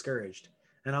gets discouraged.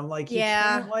 And I'm like,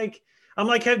 yeah,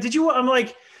 did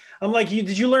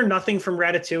you learn nothing from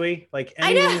Ratatouille? Like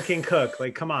anyone can cook.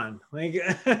 Like, come on. Like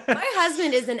my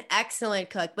husband is an excellent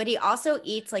cook, but he also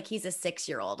eats like he's a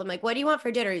 6-year-old. I'm like, what do you want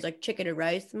for dinner? He's like chicken and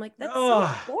rice. I'm like, that's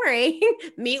so boring.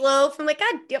 Meatloaf. I'm like,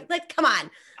 God, like, come on.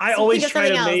 I always try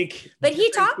to make. But he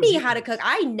taught me how to cook.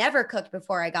 I never cooked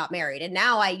before I got married, and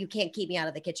now you can't keep me out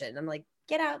of the kitchen. I'm like,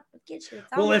 get out of the kitchen.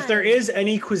 Well, if there is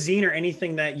any cuisine or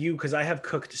anything that because I have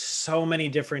cooked so many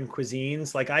different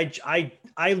cuisines, like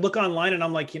I look online and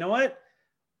I'm like, you know what?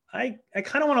 I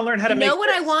kind of want to learn how to make what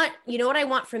I want. You know what I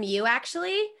want from you,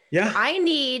 actually? Yeah. I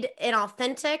need an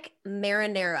authentic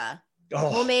marinara,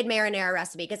 homemade marinara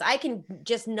recipe, because I can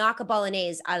just knock a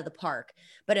bolognese out of the park,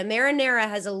 but a marinara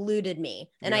has eluded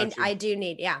me, and I do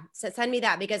need. Yeah, so send me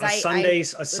that because a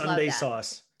Sunday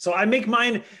sauce. So I make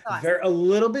mine a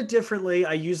little bit differently.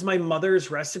 I use my mother's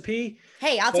recipe.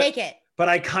 Hey, I'll take it. But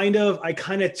I kind of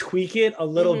tweak it a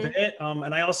little bit.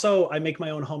 And I make my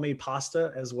own homemade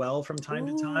pasta as well from time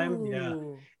to time. Yeah.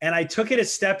 And I took it a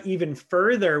step even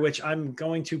further, which I'm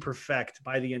going to perfect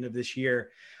by the end of this year.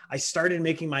 I started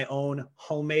making my own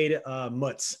homemade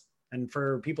mutz. And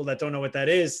for people that don't know what that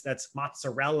is, that's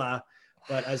mozzarella,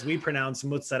 but as we pronounce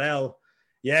mozzarella.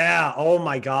 Yeah. Oh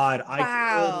my God. I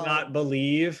could not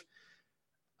believe.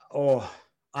 Oh,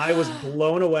 I was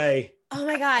blown away. Oh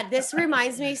my God. This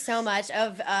reminds me so much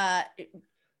of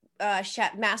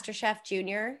Master Chef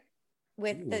Junior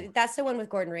that's the one with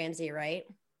Gordon Ramsay, right?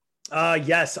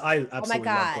 Yes, I absolutely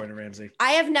love Gordon Ramsay.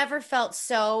 I have never felt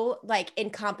so like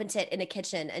incompetent in a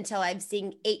kitchen until I've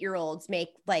seen 8-year-olds make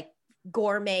like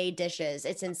gourmet dishes.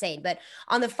 It's insane. But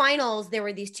on the finals, there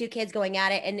were these 2 kids going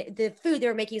at it, and the food they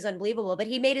were making is unbelievable. But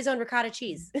he made his own ricotta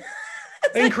cheese.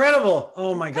 Incredible!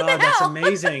 Oh my God, that's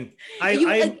amazing. You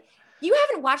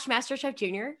haven't watched MasterChef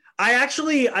Junior? I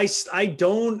actually, I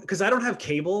don't, because I don't have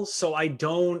cable, so I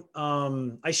don't,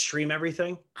 I stream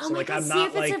everything. Oh so my like, God, I'm see not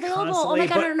if it's like available. Oh my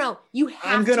God, no. You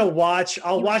have I'll watch the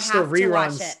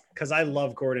reruns because I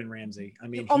love Gordon Ramsay. I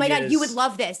mean, oh my God, you would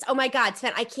love this. Oh my God,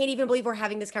 Sven, I can't even believe we're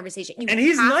having this conversation. And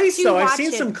he's nice though. I've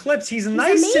seen some clips. He's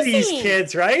nice amazing. To these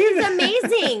kids, right? He's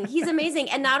amazing. He's amazing.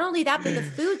 And not only that, but the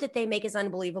food that they make is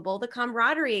unbelievable. The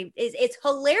camaraderie it's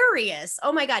hilarious.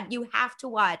 Oh my God, you have to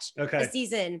watch a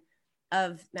season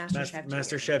of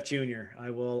MasterChef Junior.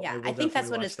 I will. Yeah, I think that's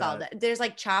what it's called. There's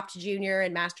like Chopped Junior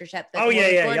and MasterChef.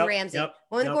 Gordon Ramsay.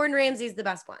 Gordon Ramsay is the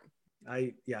best one.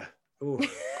 Ooh,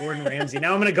 Gordon Ramsay.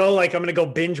 Now I'm gonna go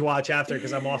binge watch after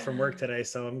because I'm off from work today.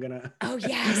 So I'm gonna. Oh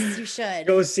yes, you should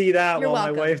go see that You're while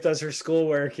welcome. My wife does her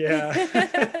schoolwork. Yeah.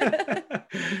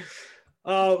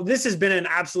 This has been an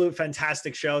absolute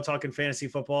fantastic show talking fantasy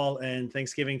football and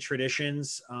Thanksgiving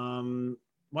traditions.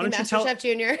 Why don't you Master tell Chef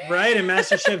Junior? Right, and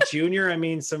Master Chef Junior. I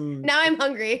mean, Now I'm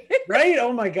hungry. Right?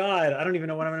 Oh my God. I don't even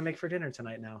know what I'm gonna make for dinner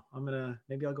tonight now.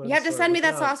 Maybe I'll go to You have to send me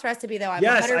that sauce recipe though. I'm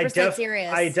 100%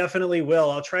 serious. I definitely will.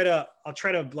 I'll try to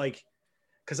like,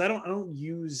 because I don't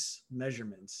use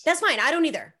measurements. That's fine. I don't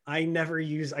either. I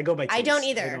go by taste. I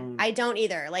don't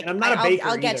either. Like, I'm not a baker.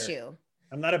 I'll get either. you.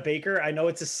 I'm not a baker. I know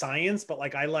it's a science, but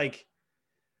like I like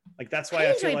that's why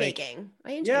I feel enjoy like baking.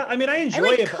 I mean, I enjoy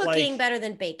like it, cooking but like, better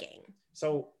than baking.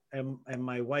 So, and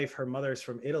my wife, her mother's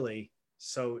from Italy,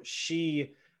 so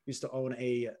she used to own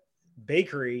a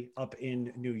bakery up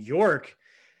in New York.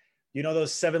 You know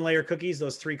those 7-layer cookies,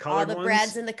 those 3 colored ones? All the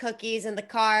breads and the cookies and the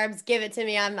carbs. Give it to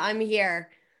me. I'm here.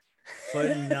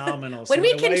 Phenomenal. When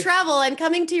we can travel, I'm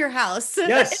coming to your house.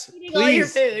 Yes, eating please. All your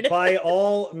food. By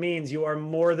all means, you are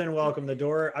more than welcome.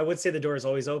 I would say the door is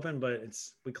always open, but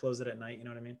we close it at night. You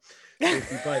know what I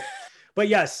mean? But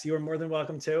yes, you are more than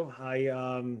welcome to.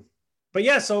 But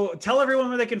yeah. So tell everyone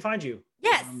where they can find you.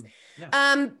 Yes.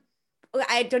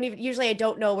 I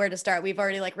don't know where to start. We've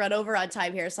already run over on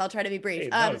time here, so I'll try to be brief.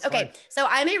 Okay. Fine. So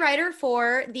I'm a writer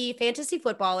for the Fantasy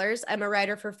Footballers. I'm a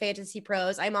writer for Fantasy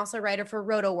Pros. I'm also a writer for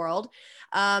Roto World.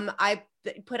 I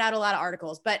put out a lot of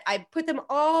articles, but I put them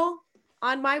all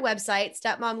on my website,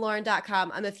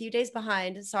 StepmomLauren.com. I'm a few days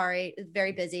behind. Sorry.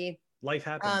 Very busy. Life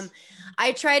happens.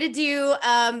 I try to do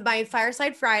my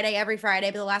Fireside Friday every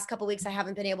Friday, but the last couple of weeks I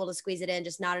haven't been able to squeeze it in,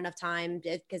 just not enough time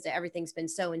because everything's been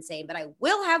so insane. But I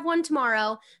will have one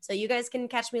tomorrow, so you guys can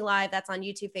catch me live. That's on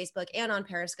YouTube, Facebook, and on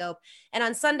Periscope. And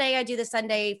on Sunday, I do the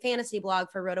Sunday fantasy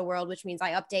blog for Roto World, which means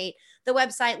I update the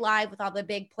website live with all the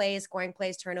big plays, scoring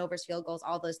plays, turnovers, field goals,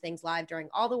 all those things live during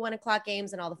all the 1 o'clock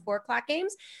games and all the 4 o'clock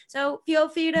games. So feel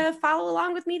free to follow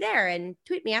along with me there and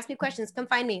tweet me, ask me questions. Come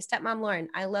find me, StepmomLauren.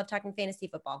 I love talking fantasy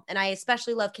football, and I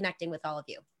especially love connecting with all of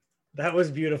you. That was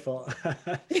beautiful.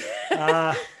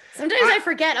 Sometimes I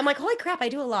forget. I'm like, holy crap, I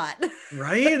do a lot.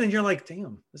 Right? And then you're like,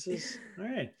 damn, this is all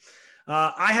right.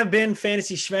 I have been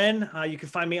Fantasy Shven. You can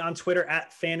find me on Twitter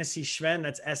at Fantasy Shven.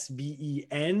 That's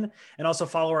SBEN. And also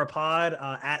follow our pod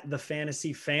at the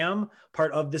Fantasy Fam,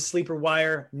 part of the Sleeper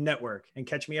Wire Network. And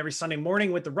catch me every Sunday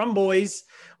morning with the Rum Boys,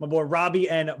 my boy Robbie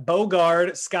and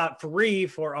Bogard, Scott Free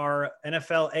for our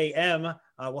NFL AM.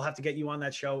 We'll have to get you on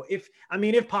that show if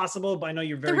possible. But I know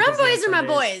you're very busy. The Rum Boys are my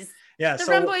boys. Yeah, the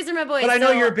Rum Boys are my boys. But I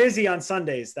know you're busy on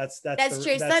Sundays. That's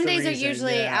true. Sundays are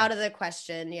usually out of the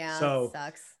question. Yeah, so it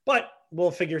sucks. But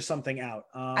we'll figure something out.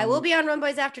 I will be on Rum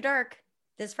Boys After Dark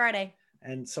this Friday.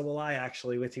 And so will I,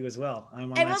 actually, with you as well.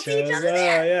 I'm on and that we'll show. see each other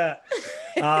there.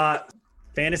 Yeah.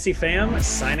 Fantasy Fam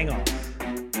signing off.